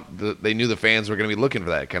the fans were going to be looking for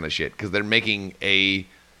that kind of shit because they're making a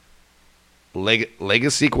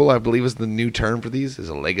Lega sequel, I believe is the new term for these, is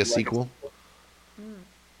a Lega sequel.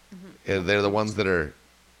 Mm-hmm. They're the ones that are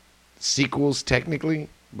sequels technically,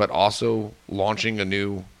 but also launching a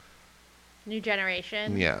new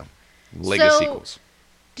generation. Yeah. Lega So- sequels.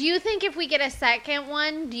 Do you think if we get a second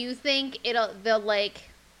one, do you think they'll like...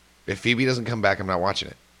 If Phoebe doesn't come back, I'm not watching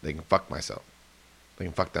it. They can fuck myself. They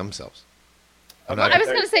can fuck themselves. I'm not, I was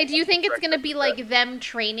going to say, do you think it's going to be like them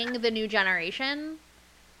training the new generation?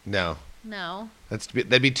 no. No.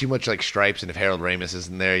 That'd be too much like Stripes, and if Harold Ramis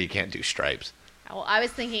isn't there, you can't do Stripes. Well, I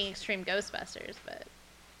was thinking Extreme Ghostbusters, but...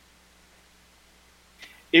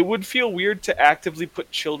 It would feel weird to actively put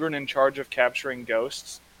children in charge of capturing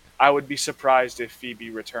ghosts. I would be surprised if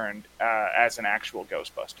Phoebe returned as an actual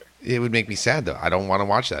Ghostbuster. It would make me sad, though. I don't want to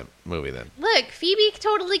watch that movie then. Look, Phoebe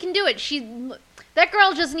totally can do it. That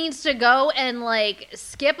girl just needs to go and, like,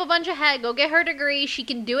 skip a bunch ahead, go get her degree. She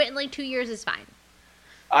can do it in, like, 2 years is fine.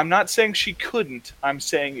 I'm not saying she couldn't. I'm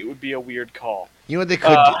saying it would be a weird call. You know what they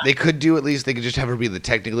could do? They could do at least? They could just have her be the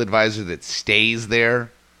technical advisor that stays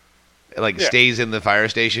there, stays in the fire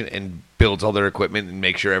station and builds all their equipment and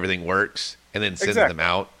makes sure everything works and then sends them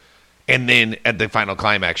out. And then at the final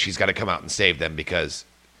climax, she's got to come out and save them because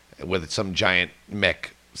with some giant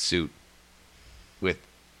mech suit with...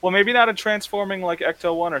 Well, maybe not a transforming like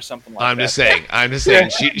Ecto-1 or something like that. I'm just saying.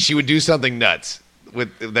 She would do something nuts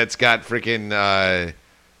that's got freaking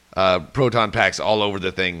proton packs all over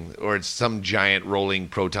the thing, or it's some giant rolling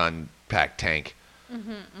proton pack tank.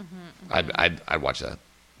 I'd watch that.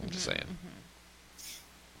 I'm just saying.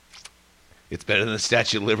 It's better than the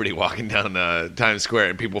Statue of Liberty walking down Times Square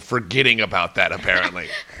and people forgetting about that, apparently.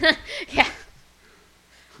 Yeah.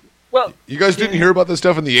 Well, you guys didn't hear about this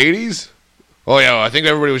stuff in the 80s? Oh, yeah, I think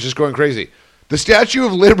everybody was just going crazy. The Statue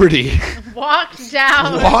of Liberty Walked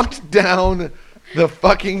down. walked down the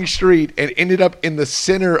fucking street and ended up in the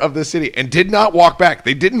center of the city and did not walk back.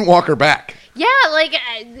 They didn't walk her back. Yeah, like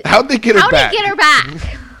How'd they get her how back? did they get her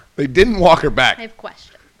back? They didn't walk her back. I have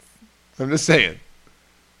questions. I'm just saying.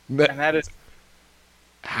 And that is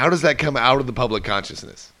How does that come out of the public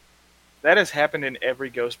consciousness? that has happened in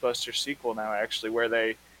every Ghostbusters sequel now, actually, where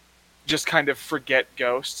they just kind of forget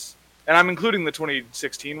ghosts. And I'm including the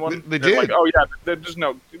 2016 one. They They're did. like, oh yeah, there's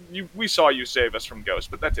no. We saw you save us from ghosts,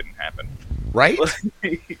 but that didn't happen. Right?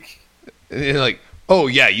 And you're like, oh,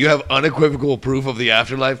 yeah, you have unequivocal proof of the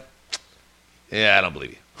afterlife? Yeah, I don't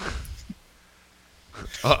believe you.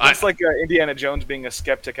 It's like Indiana Jones being a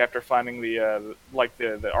skeptic after finding the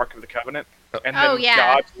Ark of the Covenant, and then Oh,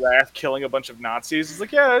 yeah. God's wrath killing a bunch of Nazis. It's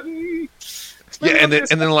like, yeah, yeah, and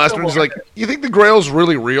then the last one is like, you think the Grail's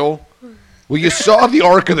really real? Well, you saw the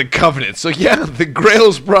Ark of the Covenant, so yeah, the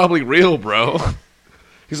Grail's probably real, bro.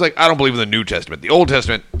 He's like, I don't believe in the New Testament. The Old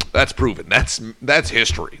Testament, that's proven. That's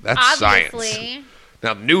history. That's science. Obviously.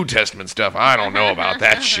 Now, New Testament stuff, I don't know about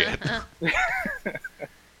that shit.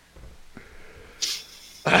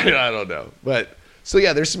 I don't know. But, so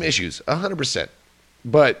yeah, there's some issues, 100%.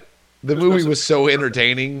 But the movie was so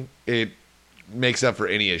entertaining, it makes up for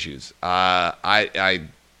any issues. I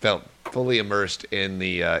felt fully immersed in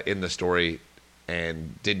the story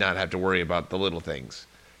and did not have to worry about the little things.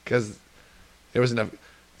 Because there was enough.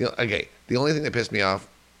 Okay, the only thing that pissed me off,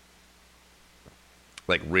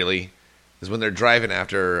 like really, is when they're driving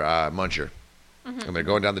after Muncher, and they're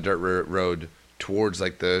going down the dirt road towards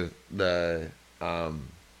like the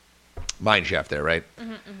mine shaft there, right?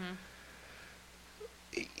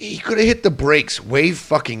 He could have hit the brakes way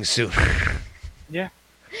fucking sooner. Yeah.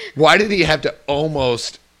 Why did he have to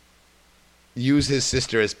almost use his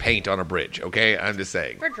sister as paint on a bridge? Okay, I'm just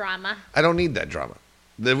saying. For drama. I don't need that drama.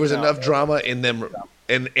 There was enough drama in them,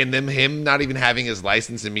 him not even having his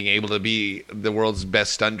license and being able to be the world's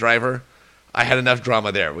best stunt driver. I had enough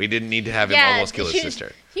drama there. We didn't need to have him almost kill his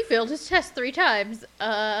sister. He failed his test 3 times.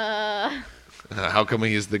 How come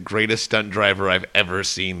he's the greatest stunt driver I've ever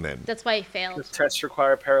seen then? That's why he The failed. tests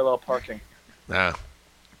require parallel parking. Nah.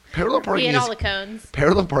 Parallel He parking had is all the cones.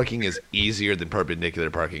 parallel parking is easier than perpendicular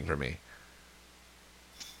parking for me.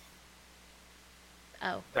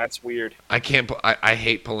 Oh. That's weird. I can't. I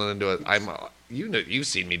hate pulling into it. You've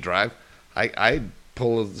seen me drive. I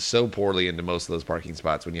pull so poorly into most of those parking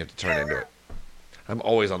spots when you have to turn into it. I'm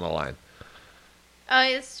always on the line. Oh,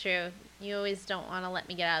 it's true. You always don't want to let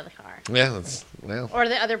me get out of the car. Yeah, Or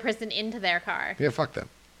the other person into their car. yeah. Fuck them.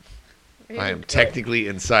 I am technically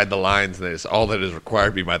inside the lines, and that is all that is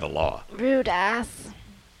required me by the law. Rude ass. I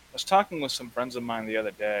was talking with some friends of mine the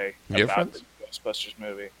other day Your about friends? the Ghostbusters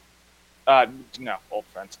movie. No, old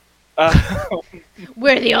friends.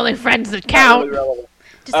 We're the only friends that Not count. really relevant.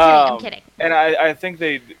 Just kidding. I'm kidding. And I think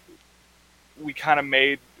we kind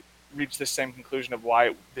of reached the same conclusion of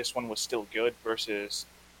why this one was still good versus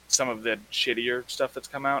some of the shittier stuff that's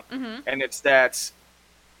come out. Mm-hmm. And it's that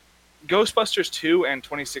Ghostbusters 2 and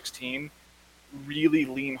 2016 really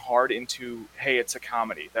lean hard into, hey, it's a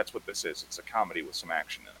comedy. That's what this is. It's a comedy with some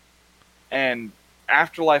action in it. And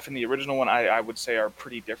Afterlife and the original one, I would say, are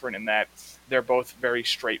pretty different in that they're both very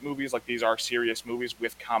straight movies. Like, these are serious movies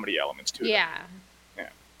with comedy elements to them. Yeah. Yeah.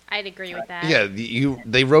 I'd agree with that. Yeah,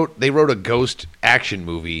 they wrote a ghost action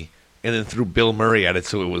movie and then threw Bill Murray at it,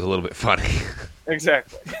 so it was a little bit funny.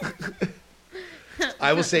 Exactly.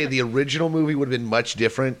 I will say the original movie would have been much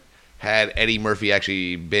different had Eddie Murphy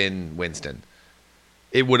actually been Winston.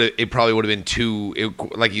 It probably would have been too,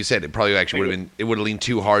 like you said, it probably actually would have been, it would have leaned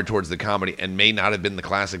too hard towards the comedy and may not have been the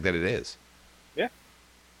classic that it is. Yeah.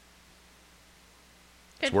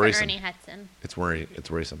 Good for worrisome. Ernie Hudson. It's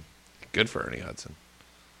worrisome. Good for Ernie Hudson.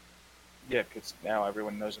 Yeah, because now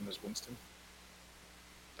everyone knows him as Winston.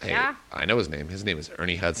 Hey, Yeah. I know his name. His name is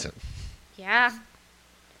Ernie Hudson. Yeah.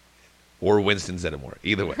 Or Winston Zeddemore.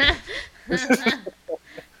 Either way.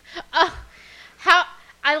 How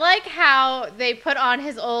I like how they put on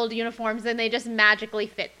his old uniforms and they just magically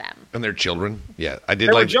fit them. And they're children. Yeah, I did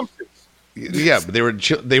They were like jumpsuits. Yeah, but they were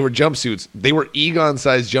jumpsuits. They were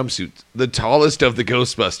Egon-sized jumpsuits, the tallest of the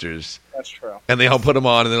Ghostbusters. That's true. And they all put them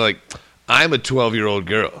on, and they're like, "I'm a 12-year-old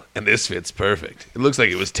girl, and this fits perfect. It looks like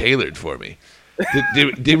it was tailored for me."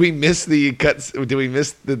 Did we miss the cuts? Did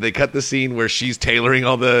they cut the scene where she's tailoring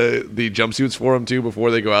all the jumpsuits for them too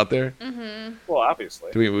before they go out there? Mm-hmm. Well,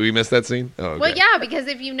 obviously. Did we miss that scene? Oh, okay. Well, yeah, because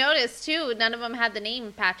if you notice too, none of them had the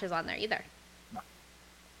name patches on there either. No.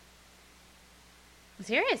 I'm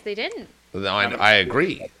serious, they didn't. No, I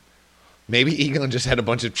agree. Maybe Egon just had a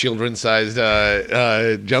bunch of children-sized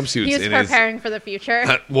jumpsuits. He was preparing for the future.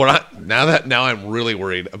 Now I'm really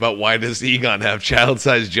worried about why does Egon have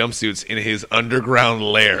child-sized jumpsuits in his underground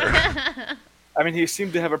lair? I mean, he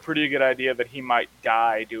seemed to have a pretty good idea that he might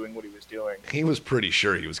die doing what he was doing. He was pretty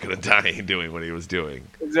sure he was going to die doing what he was doing.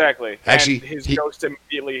 Exactly. Actually, and his ghost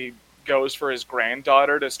immediately goes for his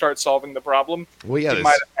granddaughter to start solving the problem. Well, yeah, he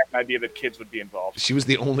might have had an idea that kids would be involved. She was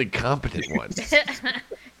the only competent one.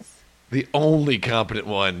 The only competent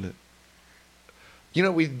one. You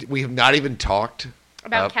know, we have not even talked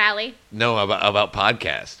About Callie? No, about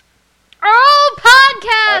podcast. Oh,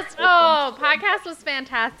 podcast! Oh, podcast was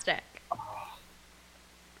fantastic.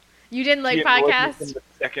 You didn't like He annoyed me podcast? from the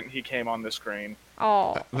second he came on the screen.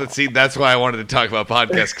 Oh. Let's see. That's why I wanted to talk about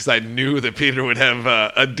podcast because I knew that Peter would have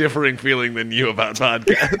a differing feeling than you about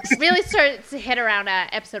podcasts. Really started to hit around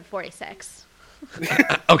episode 46.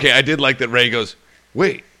 Okay, I did like that Ray goes,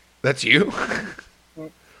 "Wait, that's you?"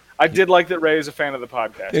 I did like that Ray is a fan of the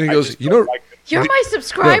podcast. And he I goes, just "You don't know- like it. You're The- my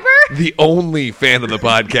subscriber? No, the only fan of the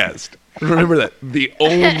podcast. Remember that. The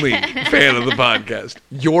only fan of the podcast.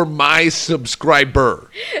 You're my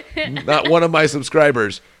subscriber. Not one of my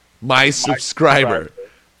subscribers. My subscriber.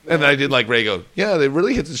 And then I did like Ray go, yeah, they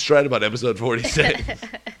really hit the stride about episode 46.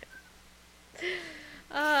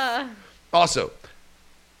 Also,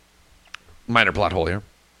 minor plot hole here.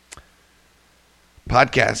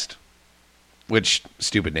 Podcast, which,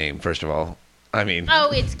 stupid name, first of all. I mean, Oh,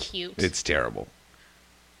 it's cute. it's terrible.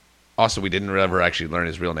 Also, we didn't ever actually learn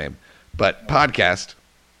his real name. But podcast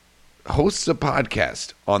hosts a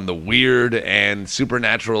podcast on the weird and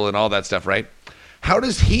supernatural and all that stuff, right? How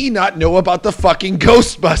does he not know about the fucking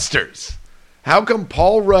Ghostbusters? How come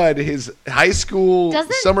Paul Rudd, his high school,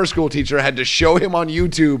 summer school teacher, had to show him on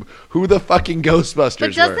YouTube who the fucking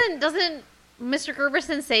Ghostbusters But were? doesn't Mr.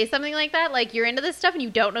 Gerberson say something like that? Like, you're into this stuff and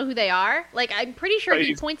you don't know who they are? Like, I'm pretty sure he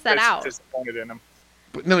He's points that out. Disappointed in him.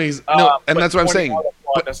 But no, he's no, and But that's what I'm pointing saying. out a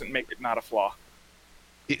flaw But doesn't make it not a flaw.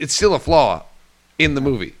 it's still a flaw in the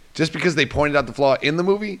movie. Just because they pointed out the flaw in the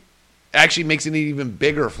movie actually makes it an even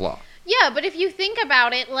bigger flaw. Yeah, but if you think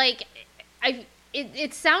about it, like,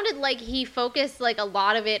 it sounded like he focused, like, a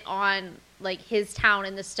lot of it on, like, his town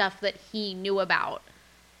and the stuff that he knew about.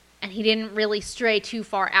 And he didn't really stray too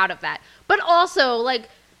far out of that. But also, like,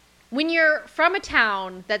 when you're from a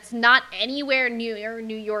town that's not anywhere near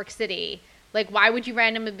New York City, like, why would you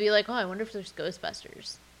randomly be like, oh, I wonder if there's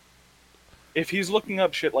Ghostbusters? If he's looking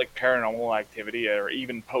up shit like Paranormal Activity or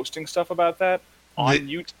even posting stuff about that on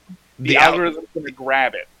YouTube, the algorithm's going to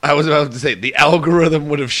grab it. I was about to say, the algorithm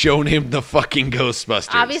would have shown him the fucking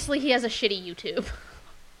Ghostbusters. Obviously, he has a shitty YouTube.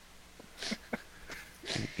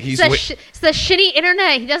 He's It's the shitty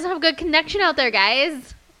internet. He doesn't have a good connection out there,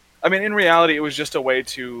 guys. I mean, in reality, it was just a way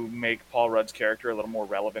to make Paul Rudd's character a little more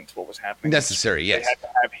relevant to what was happening. necessary, yes. They had to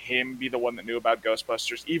have him be the one that knew about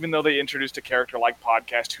Ghostbusters, even though they introduced a character like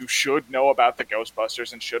Podcast who should know about the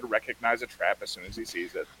Ghostbusters and should recognize a trap as soon as he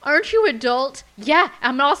sees it. Aren't you adult? Yeah,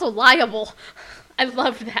 I'm also liable. I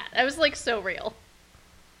loved that. That was like so real.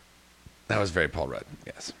 That was very Paul Rudd,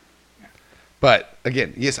 yes. But,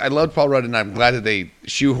 again, yes, I loved Paul Rudd, and I'm glad that they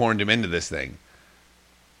shoehorned him into this thing.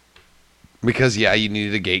 Because, yeah, you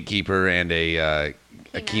needed a gatekeeper and a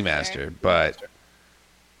keymaster. But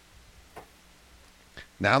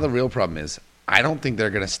now the real problem is, I don't think they're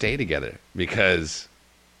going to stay together because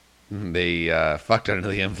they fucked under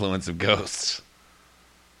the influence of ghosts.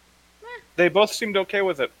 They both seemed okay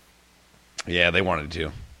with it. Yeah, they wanted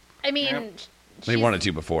to. I mean, Yep. They wanted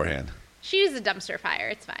to beforehand. She was a dumpster fire.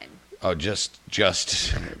 It's fine. Oh, just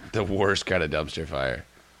the worst kind of dumpster fire.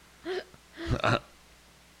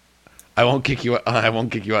 I won't kick you. I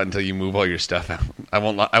won't kick you out until you move all your stuff out. I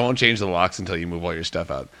won't change the locks until you move all your stuff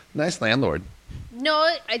out. Nice landlord.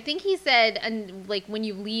 No, I think he said, and like when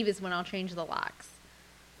you leave is when I'll change the locks.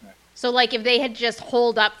 So like if they had just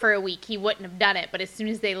holed up for a week, he wouldn't have done it. But as soon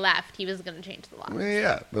as they left, he was going to change the locks.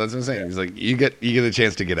 Yeah, but that's what I'm saying. He's like, you get a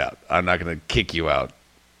chance to get out. I'm not going to kick you out.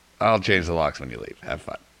 I'll change the locks when you leave. Have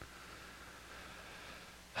fun.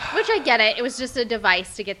 Which I get it. It was just a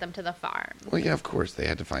device to get them to the farm. Well, yeah, of course they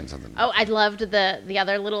had to find something. Oh, I loved the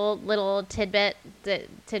other little tidbit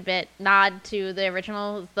nod to the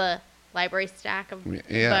original, the library stack of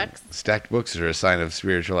Yeah, books. stacked books are a sign of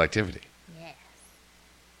spiritual activity. Yes.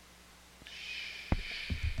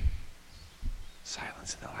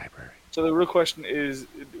 Silence in the library. So the real question is,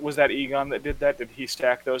 was that Egon that did that? Did he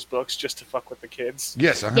stack those books just to fuck with the kids?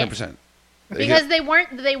 Yes, 100%. Because they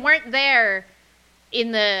weren't there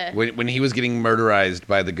in the When he was getting murderized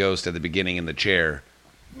by the ghost at the beginning in the chair,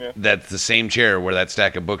 Yeah. that's the same chair where that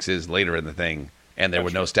stack of books is later in the thing, and there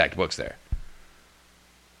were no stacked books there.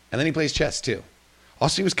 And then he plays chess too.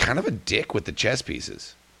 Also, he was kind of a dick with the chess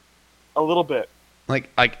pieces. A little bit.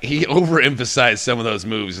 Like he overemphasized some of those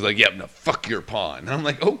moves. He's like, "Yep, no, fuck your pawn." And I'm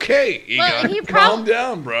like, "Okay, Well, Egon, calm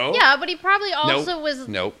down, bro." Yeah, but he probably also was.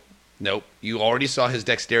 Nope. You already saw his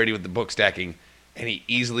dexterity with the book stacking, and he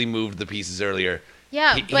easily moved the pieces earlier.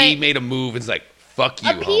 Yeah, he made a move and it's like, "Fuck you,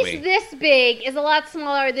 a piece homie." this big is a lot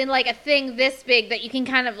smaller than like a thing this big that you can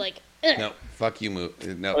kind of like. Ugh. No, fuck you,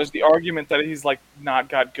 move. No, There's the argument that he's like not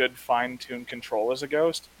got good fine-tuned control as a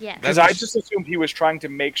ghost. Yeah. Because I just assumed he was trying to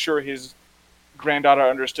make sure his granddaughter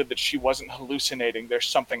understood that she wasn't hallucinating. There's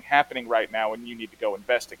something happening right now, and you need to go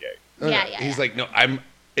investigate. Yeah. He's like, "No,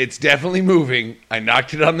 it's definitely moving. I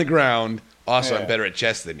knocked it on the ground. Also, I'm better at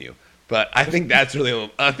chess than you." But I think that's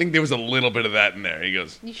really. I think there was a little bit of that in there. He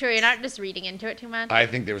goes, You sure you're not just reading into it too much? I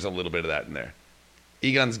think there was a little bit of that in there.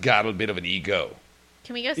 Egon's got a bit of an ego.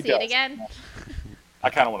 Can we go He see it does. again? I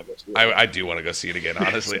kind of want to go see it. I do want to go see it again,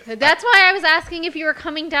 honestly. That's why I was asking if you were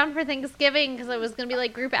coming down for Thanksgiving because it was going to be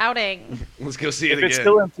like group outing. Let's go see it If again. it's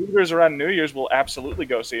still in theaters around New Year's, we'll absolutely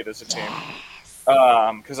go see it as a team.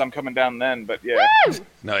 Because I'm coming down then. But yeah, Woo!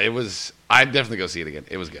 No, it was. I'd definitely go see it again.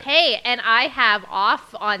 It was good. Hey, and I have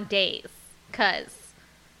off on days because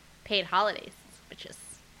paid holidays, which is.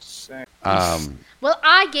 Same. Well,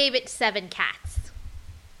 I gave it 7 cats.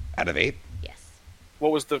 Out of 8, Yes.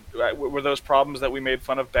 What was the? Were those problems that we made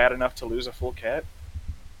fun of bad enough to lose a full cat?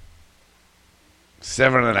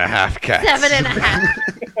 7.5 cats.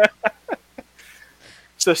 7.5.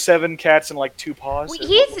 So 7 cats and like 2 paws. He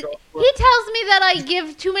is tells what we're going for? me that I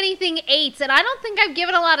give too many things 8s, and I don't think I've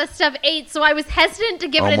given a lot of stuff 8s, so I was hesitant to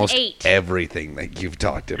give Almost it an 8. everything that you've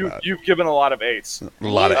talked about. You've given a lot of 8s. A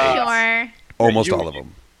lot of Are 8s. you sure? Almost You- all of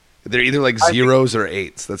them. They're either like 0s or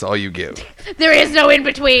 8s. That's all you give. There is no in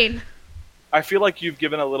between. I feel like you've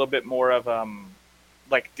given a little bit more of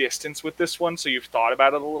like distance with this one, so you've thought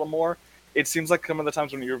about it a little more. It seems like some of the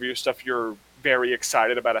times when you review stuff, you're very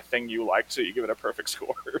excited about a thing you liked, so you give it a perfect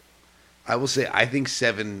score. I will say I think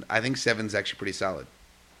 7. I think 7's actually pretty solid.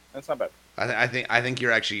 That's not bad. I think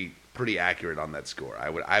you're actually pretty accurate on that score.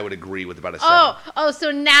 I would agree with about a 7.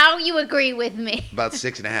 So now you agree with me. About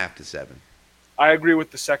 6.5 to 7. I agree with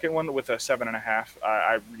the second one with a 7.5.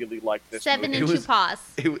 I really like this 7 movie. and It 2 was- paws.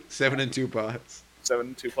 7 and 2 pots. 7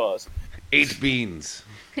 and 2 paws. 8 beans.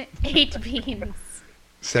 8 beans.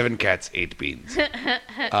 7 cats, 8 beans.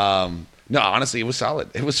 No, honestly, it was solid.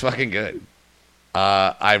 It was fucking good.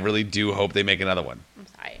 I really do hope they make another one. I'm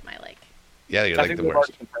sorry, my like. Yeah, you're I like think the they've worst.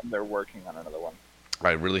 already confirmed they're working on another one.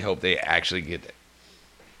 I really hope they actually get it.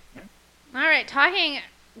 All right,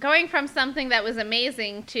 going from something that was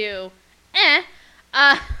amazing to,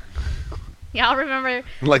 y'all remember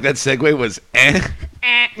Like that segue was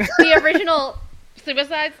the original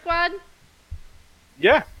Suicide Squad?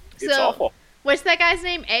 Yeah, it's So- awful. What's that guy's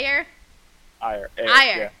name? Ayer. Ayer.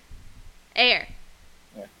 Ayer. Ayer.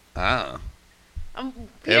 Ah.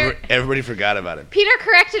 Peter, Everybody forgot about it. Peter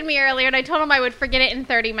corrected me earlier, and I told him I would forget it in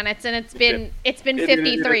 30 minutes, and it's been It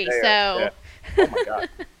 53. is Ayer, So yeah. Oh my god.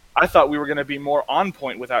 I thought we were going to be more on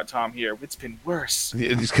point without Tom here. It's been worse.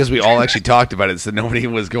 It's because we all actually talked about it, so nobody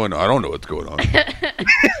was going, I don't know what's going on.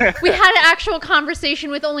 we had an actual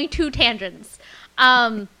conversation with only 2 tangents.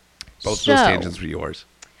 Both those So, tangents were yours.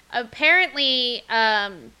 Apparently,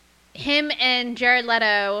 him and Jared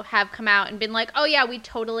Leto have come out and been like, "Oh yeah, we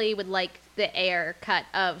totally would like the Ayer cut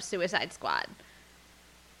of Suicide Squad."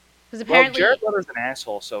 Because Well, apparently, Jared Leto's an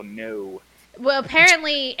asshole, so no.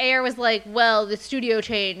 apparently Ayer was like, "Well, the studio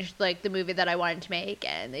changed like the movie that I wanted to make,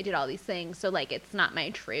 and they did all these things, so like it's not my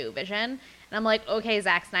true vision." And I'm like, "Okay,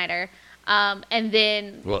 Zack Snyder." And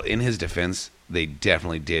then Well, in his defense, they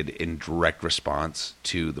definitely did in direct response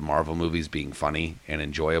to the Marvel movies being funny and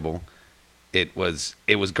enjoyable. It was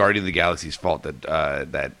Guardian of the Galaxy's fault that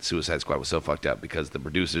that Suicide Squad was so fucked up because the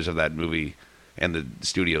producers of that movie and the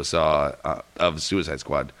studio of Suicide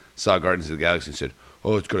Squad saw Guardians of the Galaxy and said,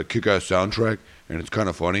 "Oh, it's got a kick-ass soundtrack and it's kind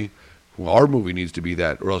of funny. Well, our movie needs to be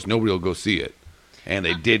that, or else nobody will go see it." And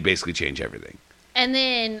they did basically change everything. And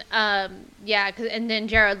then, and then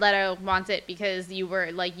Jared Leto wants it because you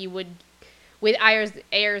would, with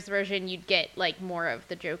Ayer's version, you'd get like more of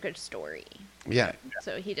the Joker story. Yeah,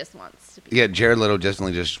 So he just wants to be. yeah. Jared Leto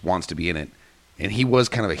definitely just wants to be in it, and he was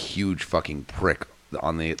kind of a huge fucking prick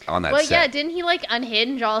on that Well, set. yeah, didn't he like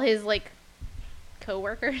unhinge all his like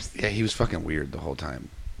coworkers? Yeah, he was fucking weird the whole time.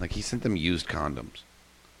 Like he sent them used condoms.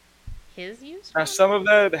 His use? Now, some of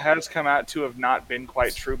that has come out to have not been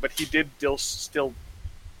quite true, but he did still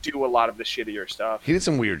do a lot of the shittier stuff. He did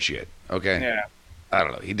some weird shit. Okay, Yeah. I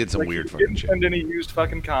don't know. He did some Like, weird he fucking didn't shit. send any used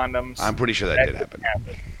fucking condoms. I'm pretty sure that did didn't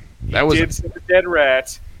happen. That He was did send a dead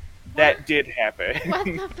rat. That did happen. What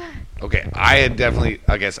the fuck? Okay, I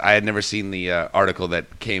guess I had never seen the article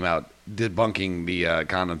that came out debunking the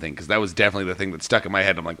condom thing, because that was definitely the thing that stuck in my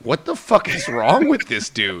head. I'm like, what the fuck is wrong with this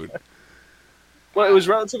dude? Well, it was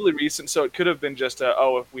relatively recent, so it could have been just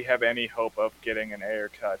if we have any hope of getting an Ayer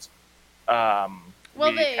cut,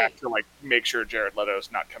 we have to make sure Jared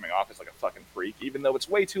Leto's not coming off as like a fucking freak, even though it's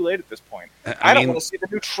way too late at this point. I don't want to see the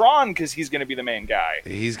new Tron because he's going to be the main guy.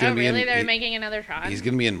 He's going to be really? They're making another Tron? He's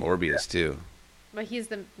going to be in Morbius too. But he's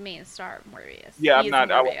the main star of Morbius. Yeah, I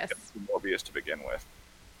won't get Morbius to begin with.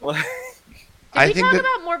 Did we talk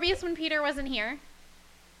about Morbius when Peter wasn't here?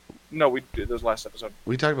 No, we did. That was last episode.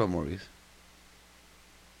 We talked about Morbius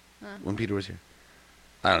when Peter was here.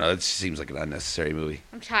 I don't know. It seems like an unnecessary movie.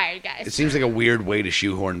 I'm tired, guys. It seems like a weird way to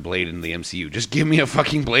shoehorn Blade into the MCU. Just give me a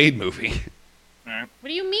fucking Blade movie. Right. What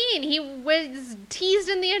do you mean? He was teased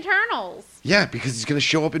in the Eternals. Yeah, because he's going to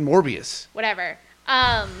show up in Morbius. Whatever.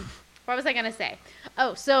 What was I going to say?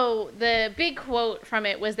 Oh, so the big quote from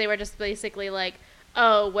it was they were just basically like,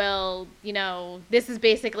 oh, well, this is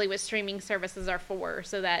basically what streaming services are for,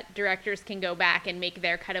 so that directors can go back and make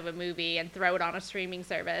their cut of a movie and throw it on a streaming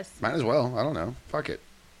service. Might as well. I don't know. Fuck it.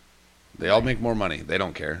 They all make more money. They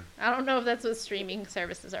don't care. I don't know if that's what streaming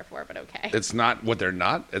services are for, but okay. It's not what they're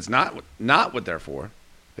not. It's not what they're for.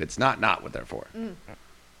 It's not what they're for.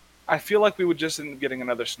 I feel like we would just end up getting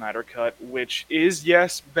another Snyder cut, which is,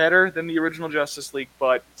 yes, better than the original Justice League,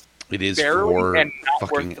 but it is barely and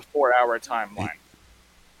not worth the 4-hour timeline.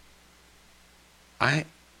 I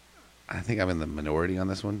think I'm in the minority on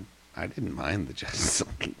this one. I didn't mind the Justice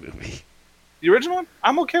League movie. The original one?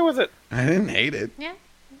 I'm okay with it. I didn't hate it. Yeah.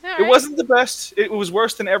 It wasn't the best. It was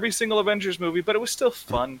worse than every single Avengers movie, but it was still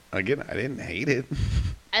fun. Again, I didn't hate it.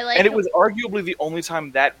 And it was arguably the only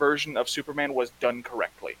time that version of Superman was done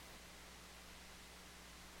correctly.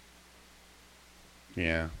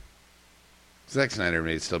 Yeah. Zack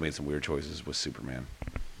Snyder still made some weird choices with Superman.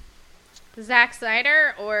 Zack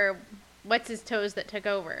Snyder or what's his toes that took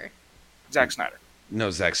over? Zack Snyder. No,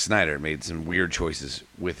 Zack Snyder made some weird choices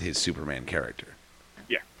with his Superman character.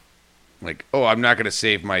 Yeah. Like, I'm not going to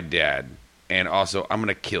save my dad, and also I'm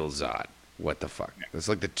going to kill Zod. What the fuck? Yeah. That's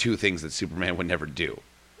like the two things that Superman would never do.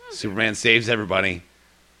 Superman saves everybody,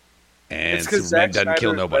 and Superman doesn't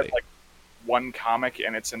kill nobody. Like one comic,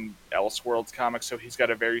 and it's an Elseworlds comic, so he's got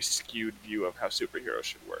a very skewed view of how superheroes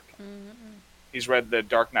should work. Mm-hmm. He's read The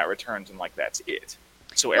Dark Knight Returns, and that's it.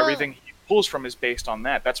 So everything he pulls from is based on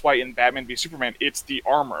that. That's why in Batman v Superman, it's the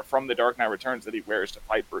armor from The Dark Knight Returns that he wears to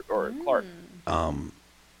fight Clark.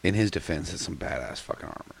 In his defense, it's some badass fucking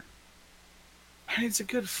armor. And it's a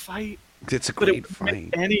good fight. It's a great fight.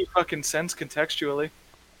 Make any fucking sense contextually.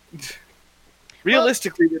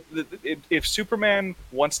 Realistically, if Superman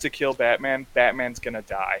wants to kill Batman, Batman's gonna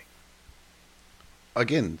die.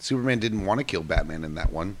 Again, Superman didn't want to kill Batman in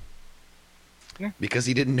that one. Yeah. Because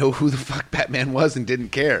he didn't know who the fuck Batman was and didn't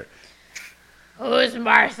care. Who's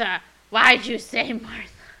Martha? Why'd you say Martha?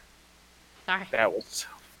 Sorry. That was...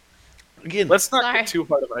 Again, let's not get too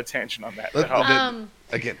hard of a tangent on that.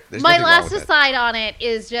 Again, my last aside on it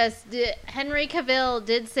is just Henry Cavill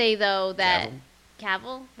did say, though, that...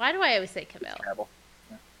 Cavill? Why do I always say Cavill? Cavill.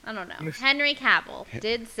 Yeah. I don't know. Henry Cavill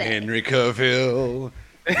did say... Henry Cavill.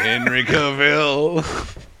 Henry Cavill.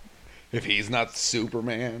 If he's not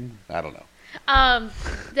Superman, I don't know.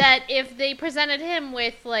 That if they presented him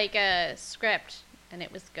with, a script and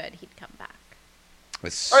it was good, he'd come back.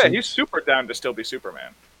 He's super down to still be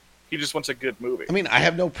Superman. He just wants a good movie. I mean, I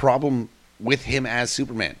have no problem with him as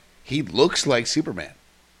Superman. He looks like Superman.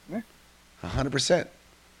 Yeah. 100%.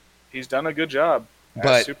 He's done a good job.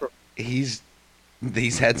 But he's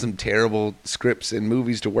had some terrible scripts and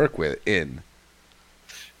movies to work with in.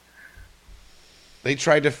 They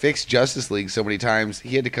tried to fix Justice League so many times,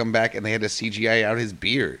 he had to come back and they had to CGI out his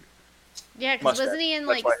beard. Yeah, because wasn't he in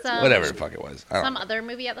some... Whatever the fuck it was. Some other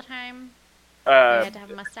movie at the time? He had to have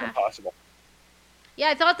a mustache. Impossible. Yeah,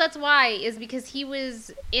 I thought that's why, is because he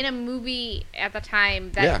was in a movie at the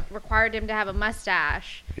time that required him to have a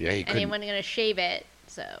mustache. Yeah, he couldn't. And he wasn't going to shave it,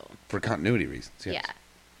 so... For continuity reasons, yes.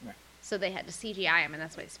 Yeah. So they had to CGI him, and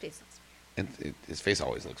that's why his face looks weird. And his face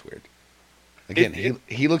always looks weird. Again,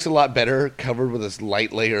 he looks a lot better covered with this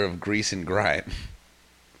light layer of grease and grime.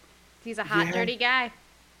 He's a hot, dirty guy.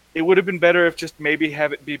 It would have been better if just maybe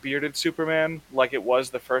have it be bearded Superman, like it was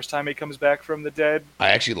the first time he comes back from the dead.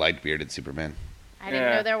 I actually liked bearded Superman. I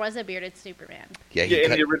didn't know there was a bearded Superman. Yeah,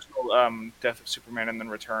 in the original Death of Superman and then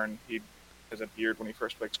Return, he has a beard when he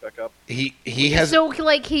first wakes back up. He has... So,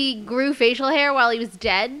 he grew facial hair while he was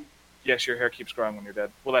dead? Yes, your hair keeps growing when you're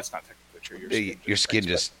dead. Well, that's not technically true. Your skin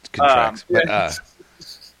just contracts.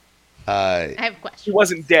 I have a He question.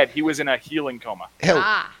 wasn't dead. He was in a healing coma. Hell,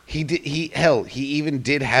 Ah. he did. He even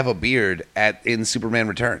did have a beard in Superman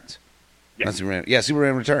Returns. Yeah. Not Superman. Yeah,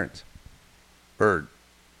 Superman Returns. Or,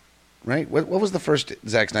 right? What was the first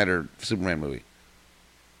Zack Snyder Superman movie?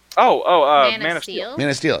 Man of Steel. Man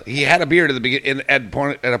of Steel. He had a beard at the beginning at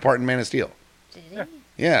a part in Man of Steel. Did he? Yeah.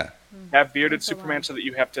 Yeah. Have bearded That's a Superman lot. so that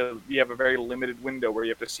you have a very limited window where you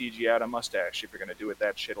have to CG out a mustache if you're going to do it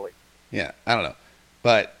that shittily. Yeah. I don't know.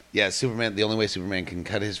 But yeah, Superman. The only way Superman can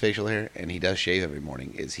cut his facial hair, and he does shave every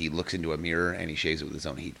morning, is he looks into a mirror and he shaves it with his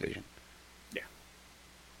own heat vision. Yeah.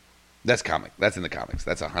 That's comic. That's in the comics.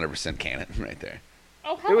 That's 100% canon right there.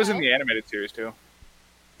 Oh, It was in the animated series too.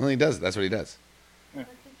 Well, he does. That's what he does.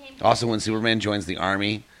 Also, when Superman joins the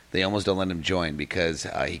army, they almost don't let him join because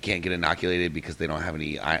he can't get inoculated because they don't have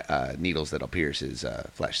any needles that'll pierce his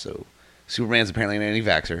flesh. So Superman's apparently an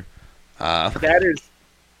anti-vaxxer. That is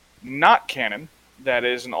not canon. That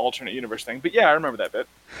is an alternate universe thing. But yeah, I remember that bit.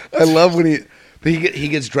 I love when he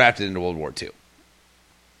gets drafted into World War II.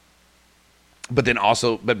 But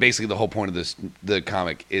basically the whole point of the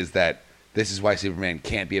comic is that this is why Superman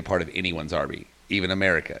can't be a part of anyone's army, even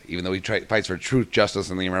America, even though he fights for truth, justice,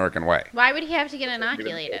 and the American way. Why would he have to get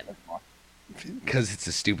inoculated? Because it's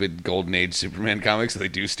a stupid Golden Age Superman comic, so they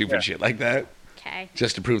do stupid shit like that. Okay.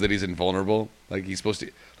 Just to prove that he's invulnerable, like he's supposed to.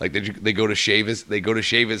 Like they go to shave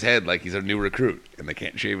his head like he's a new recruit, and they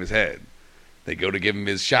can't shave his head. They go to give him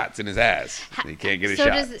his shots in his ass, and he can't get his So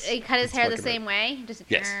shots. does he cut his It's hair the fucking same way? Just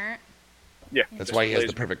Yes. Yeah, That's just why he has the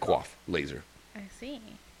laser. perfect coif laser. I see.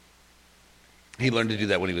 He learned to do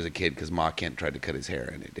that when he was a kid because Ma Kent tried to cut his hair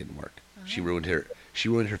and it didn't work. She ruined her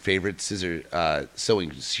favorite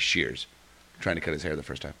sewing shears trying to cut his hair the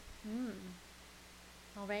first time.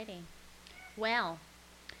 Alrighty. Well,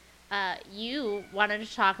 you wanted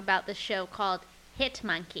to talk about the show called Hit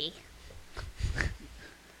Monkey.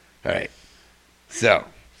 All right. So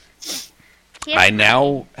Hit I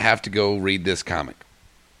now have to go read this comic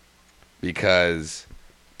because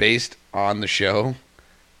based on the show,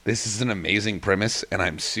 this is an amazing premise and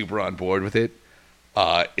I'm super on board with it.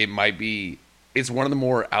 It's one of the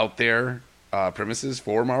more out there premises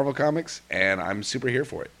for Marvel Comics, and I'm super here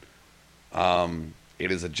for it.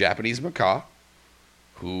 It is a Japanese macaw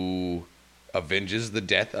who avenges the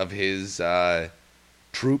death of his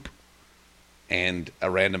troop and a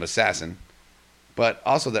random assassin, but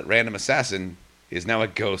also that random assassin is now a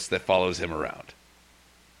ghost that follows him around.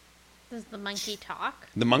 Does the monkey talk?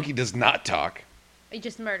 The monkey does not talk. He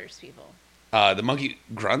just murders people. The monkey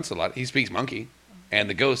grunts a lot. He speaks monkey. And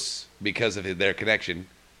the ghosts, because of their connection,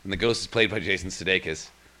 and the ghost is played by Jason Sudeikis,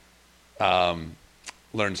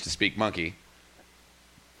 learns to speak monkey.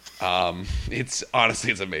 It's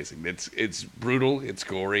amazing. It's brutal. It's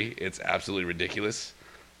gory. It's absolutely ridiculous.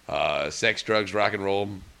 Sex, drugs, rock and roll,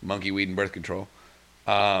 monkey, weed, and birth control.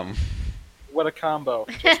 What a combo.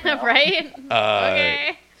 Right?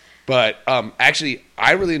 Okay. But actually,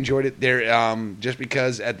 I really enjoyed it there just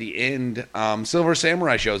because at the end, Silver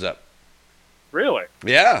Samurai shows up. Really?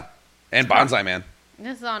 Yeah. And Bonsai Man.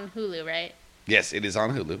 This is on Hulu, right? Yes, it is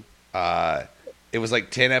on Hulu. It was like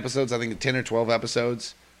 10 episodes, I think 10 or 12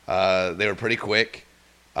 episodes. They were pretty quick.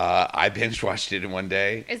 I binge watched it in one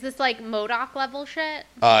day. Is this like MODOK level shit?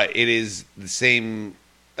 It is the same.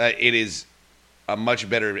 It is a much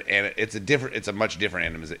better, and it's a much different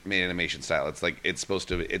animation style.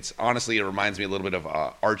 It's honestly, it reminds me a little bit of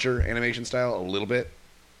Archer animation style, a little bit.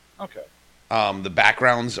 Okay. The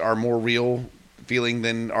backgrounds are more real feeling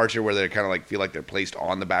than Archer, where they kind of like feel like they're placed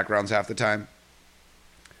on the backgrounds half the time.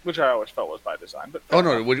 Which I always felt was by design. But Oh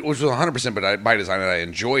no, which was 100% by design, and I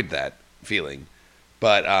enjoyed that feeling.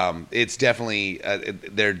 But it's definitely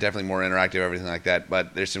they're definitely more interactive, everything like that.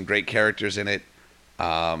 But there's some great characters in it,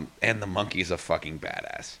 and the monkey's a fucking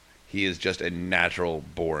badass. He is just a natural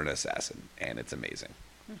born assassin, and it's amazing.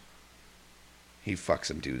 He fucks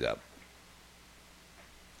some dudes up.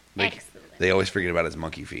 Excellent. They always forget about his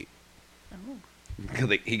monkey feet. Oh.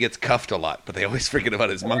 He gets cuffed a lot, but they always forget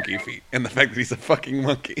about his monkey feet and the fact that he's a fucking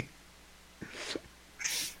monkey.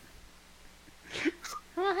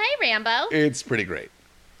 Well, hey, Rambo. It's pretty great.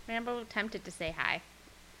 Rambo tempted to say hi.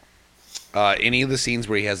 Any of the scenes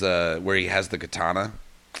where he has the katana,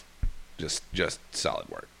 just solid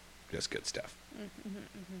work, just good stuff.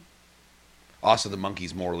 Also, the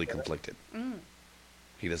monkey's morally conflicted.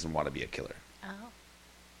 He doesn't want to be a killer.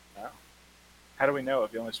 Oh. how do we know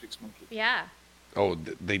if he only speaks monkey? Yeah. Oh,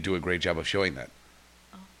 they do a great job of showing that.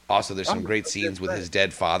 Also, there's some great scenes with his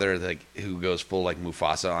dead father, like who goes full like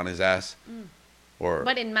Mufasa on his ass,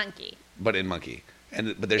 But in monkey. but in monkey.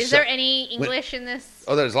 But there's Is there any English in this?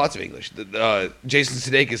 Oh, there's lots of English. Jason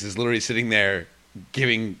Sudeikis is literally sitting there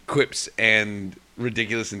giving quips and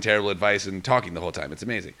ridiculous and terrible advice and talking the whole time. It's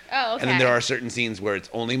amazing. Oh, okay. And then there are certain scenes where it's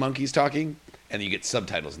only monkeys talking, and you get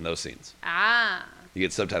subtitles in those scenes. Ah, You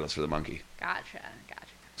get subtitles for the monkey. gotcha.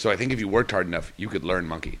 So I think if you worked hard enough, you could learn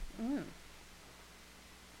monkey.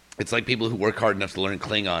 It's like people who work hard enough to learn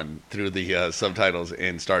Klingon through the subtitles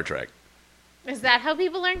in Star Trek. Is that how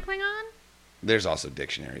people learn Klingon? There's also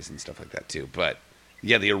dictionaries and stuff like that too. But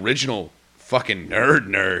yeah, the original fucking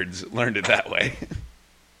nerds learned it that way.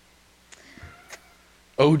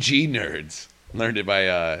 OG nerds learned it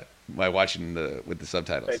by watching with the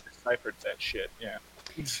subtitles. They deciphered that shit. Yeah.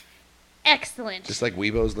 Excellent. Just like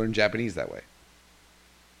Weebos learn Japanese that way.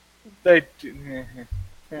 They.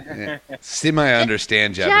 Semi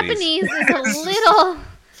understand Japanese. Japanese is a little.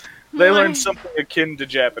 They more- learn something akin to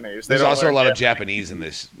Japanese. They There's don't also a learn lot of Japanese. Japanese in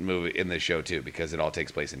this movie, in this show too, because it all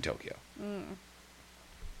takes place in Tokyo.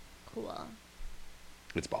 Cool.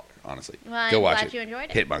 It's baller, honestly. Well, I'm Go watch glad it. you enjoyed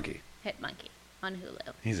it. Hit Monkey. Hit Monkey on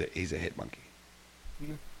Hulu. He's a hit monkey.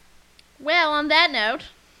 Well, on that note,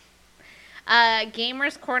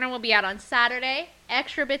 Gamers Corner will be out on Saturday.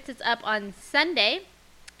 Extra Bits is up on Sunday.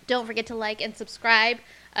 Don't forget to like and subscribe.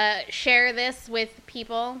 Share this with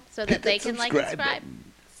people so that Hit they that can like subscribe subscribe. button.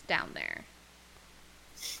 It's down there.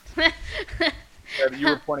 You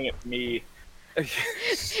were pointing at me.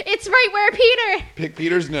 It's right where Peter. Pick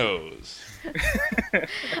Peter's nose.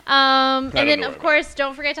 And then, know of where course,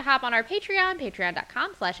 don't forget to hop on our Patreon,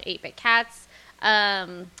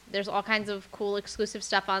 patreon.com/8bitcats. There's all kinds of cool exclusive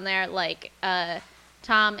stuff on there, like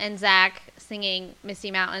Tom and Zach singing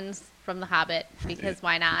Misty Mountains from The Hobbit, because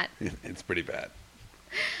why not? It's pretty bad.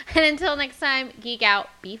 And until next time, geek out,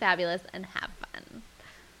 be fabulous, and have fun.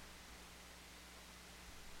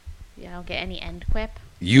 You don't get any end quip?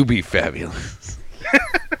 You be fabulous.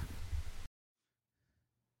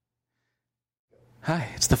 Hi,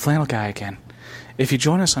 it's the Flannel Guy again. If you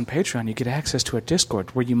join us on Patreon, you get access to our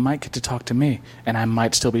Discord where you might get to talk to me, and I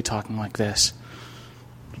might still be talking like this.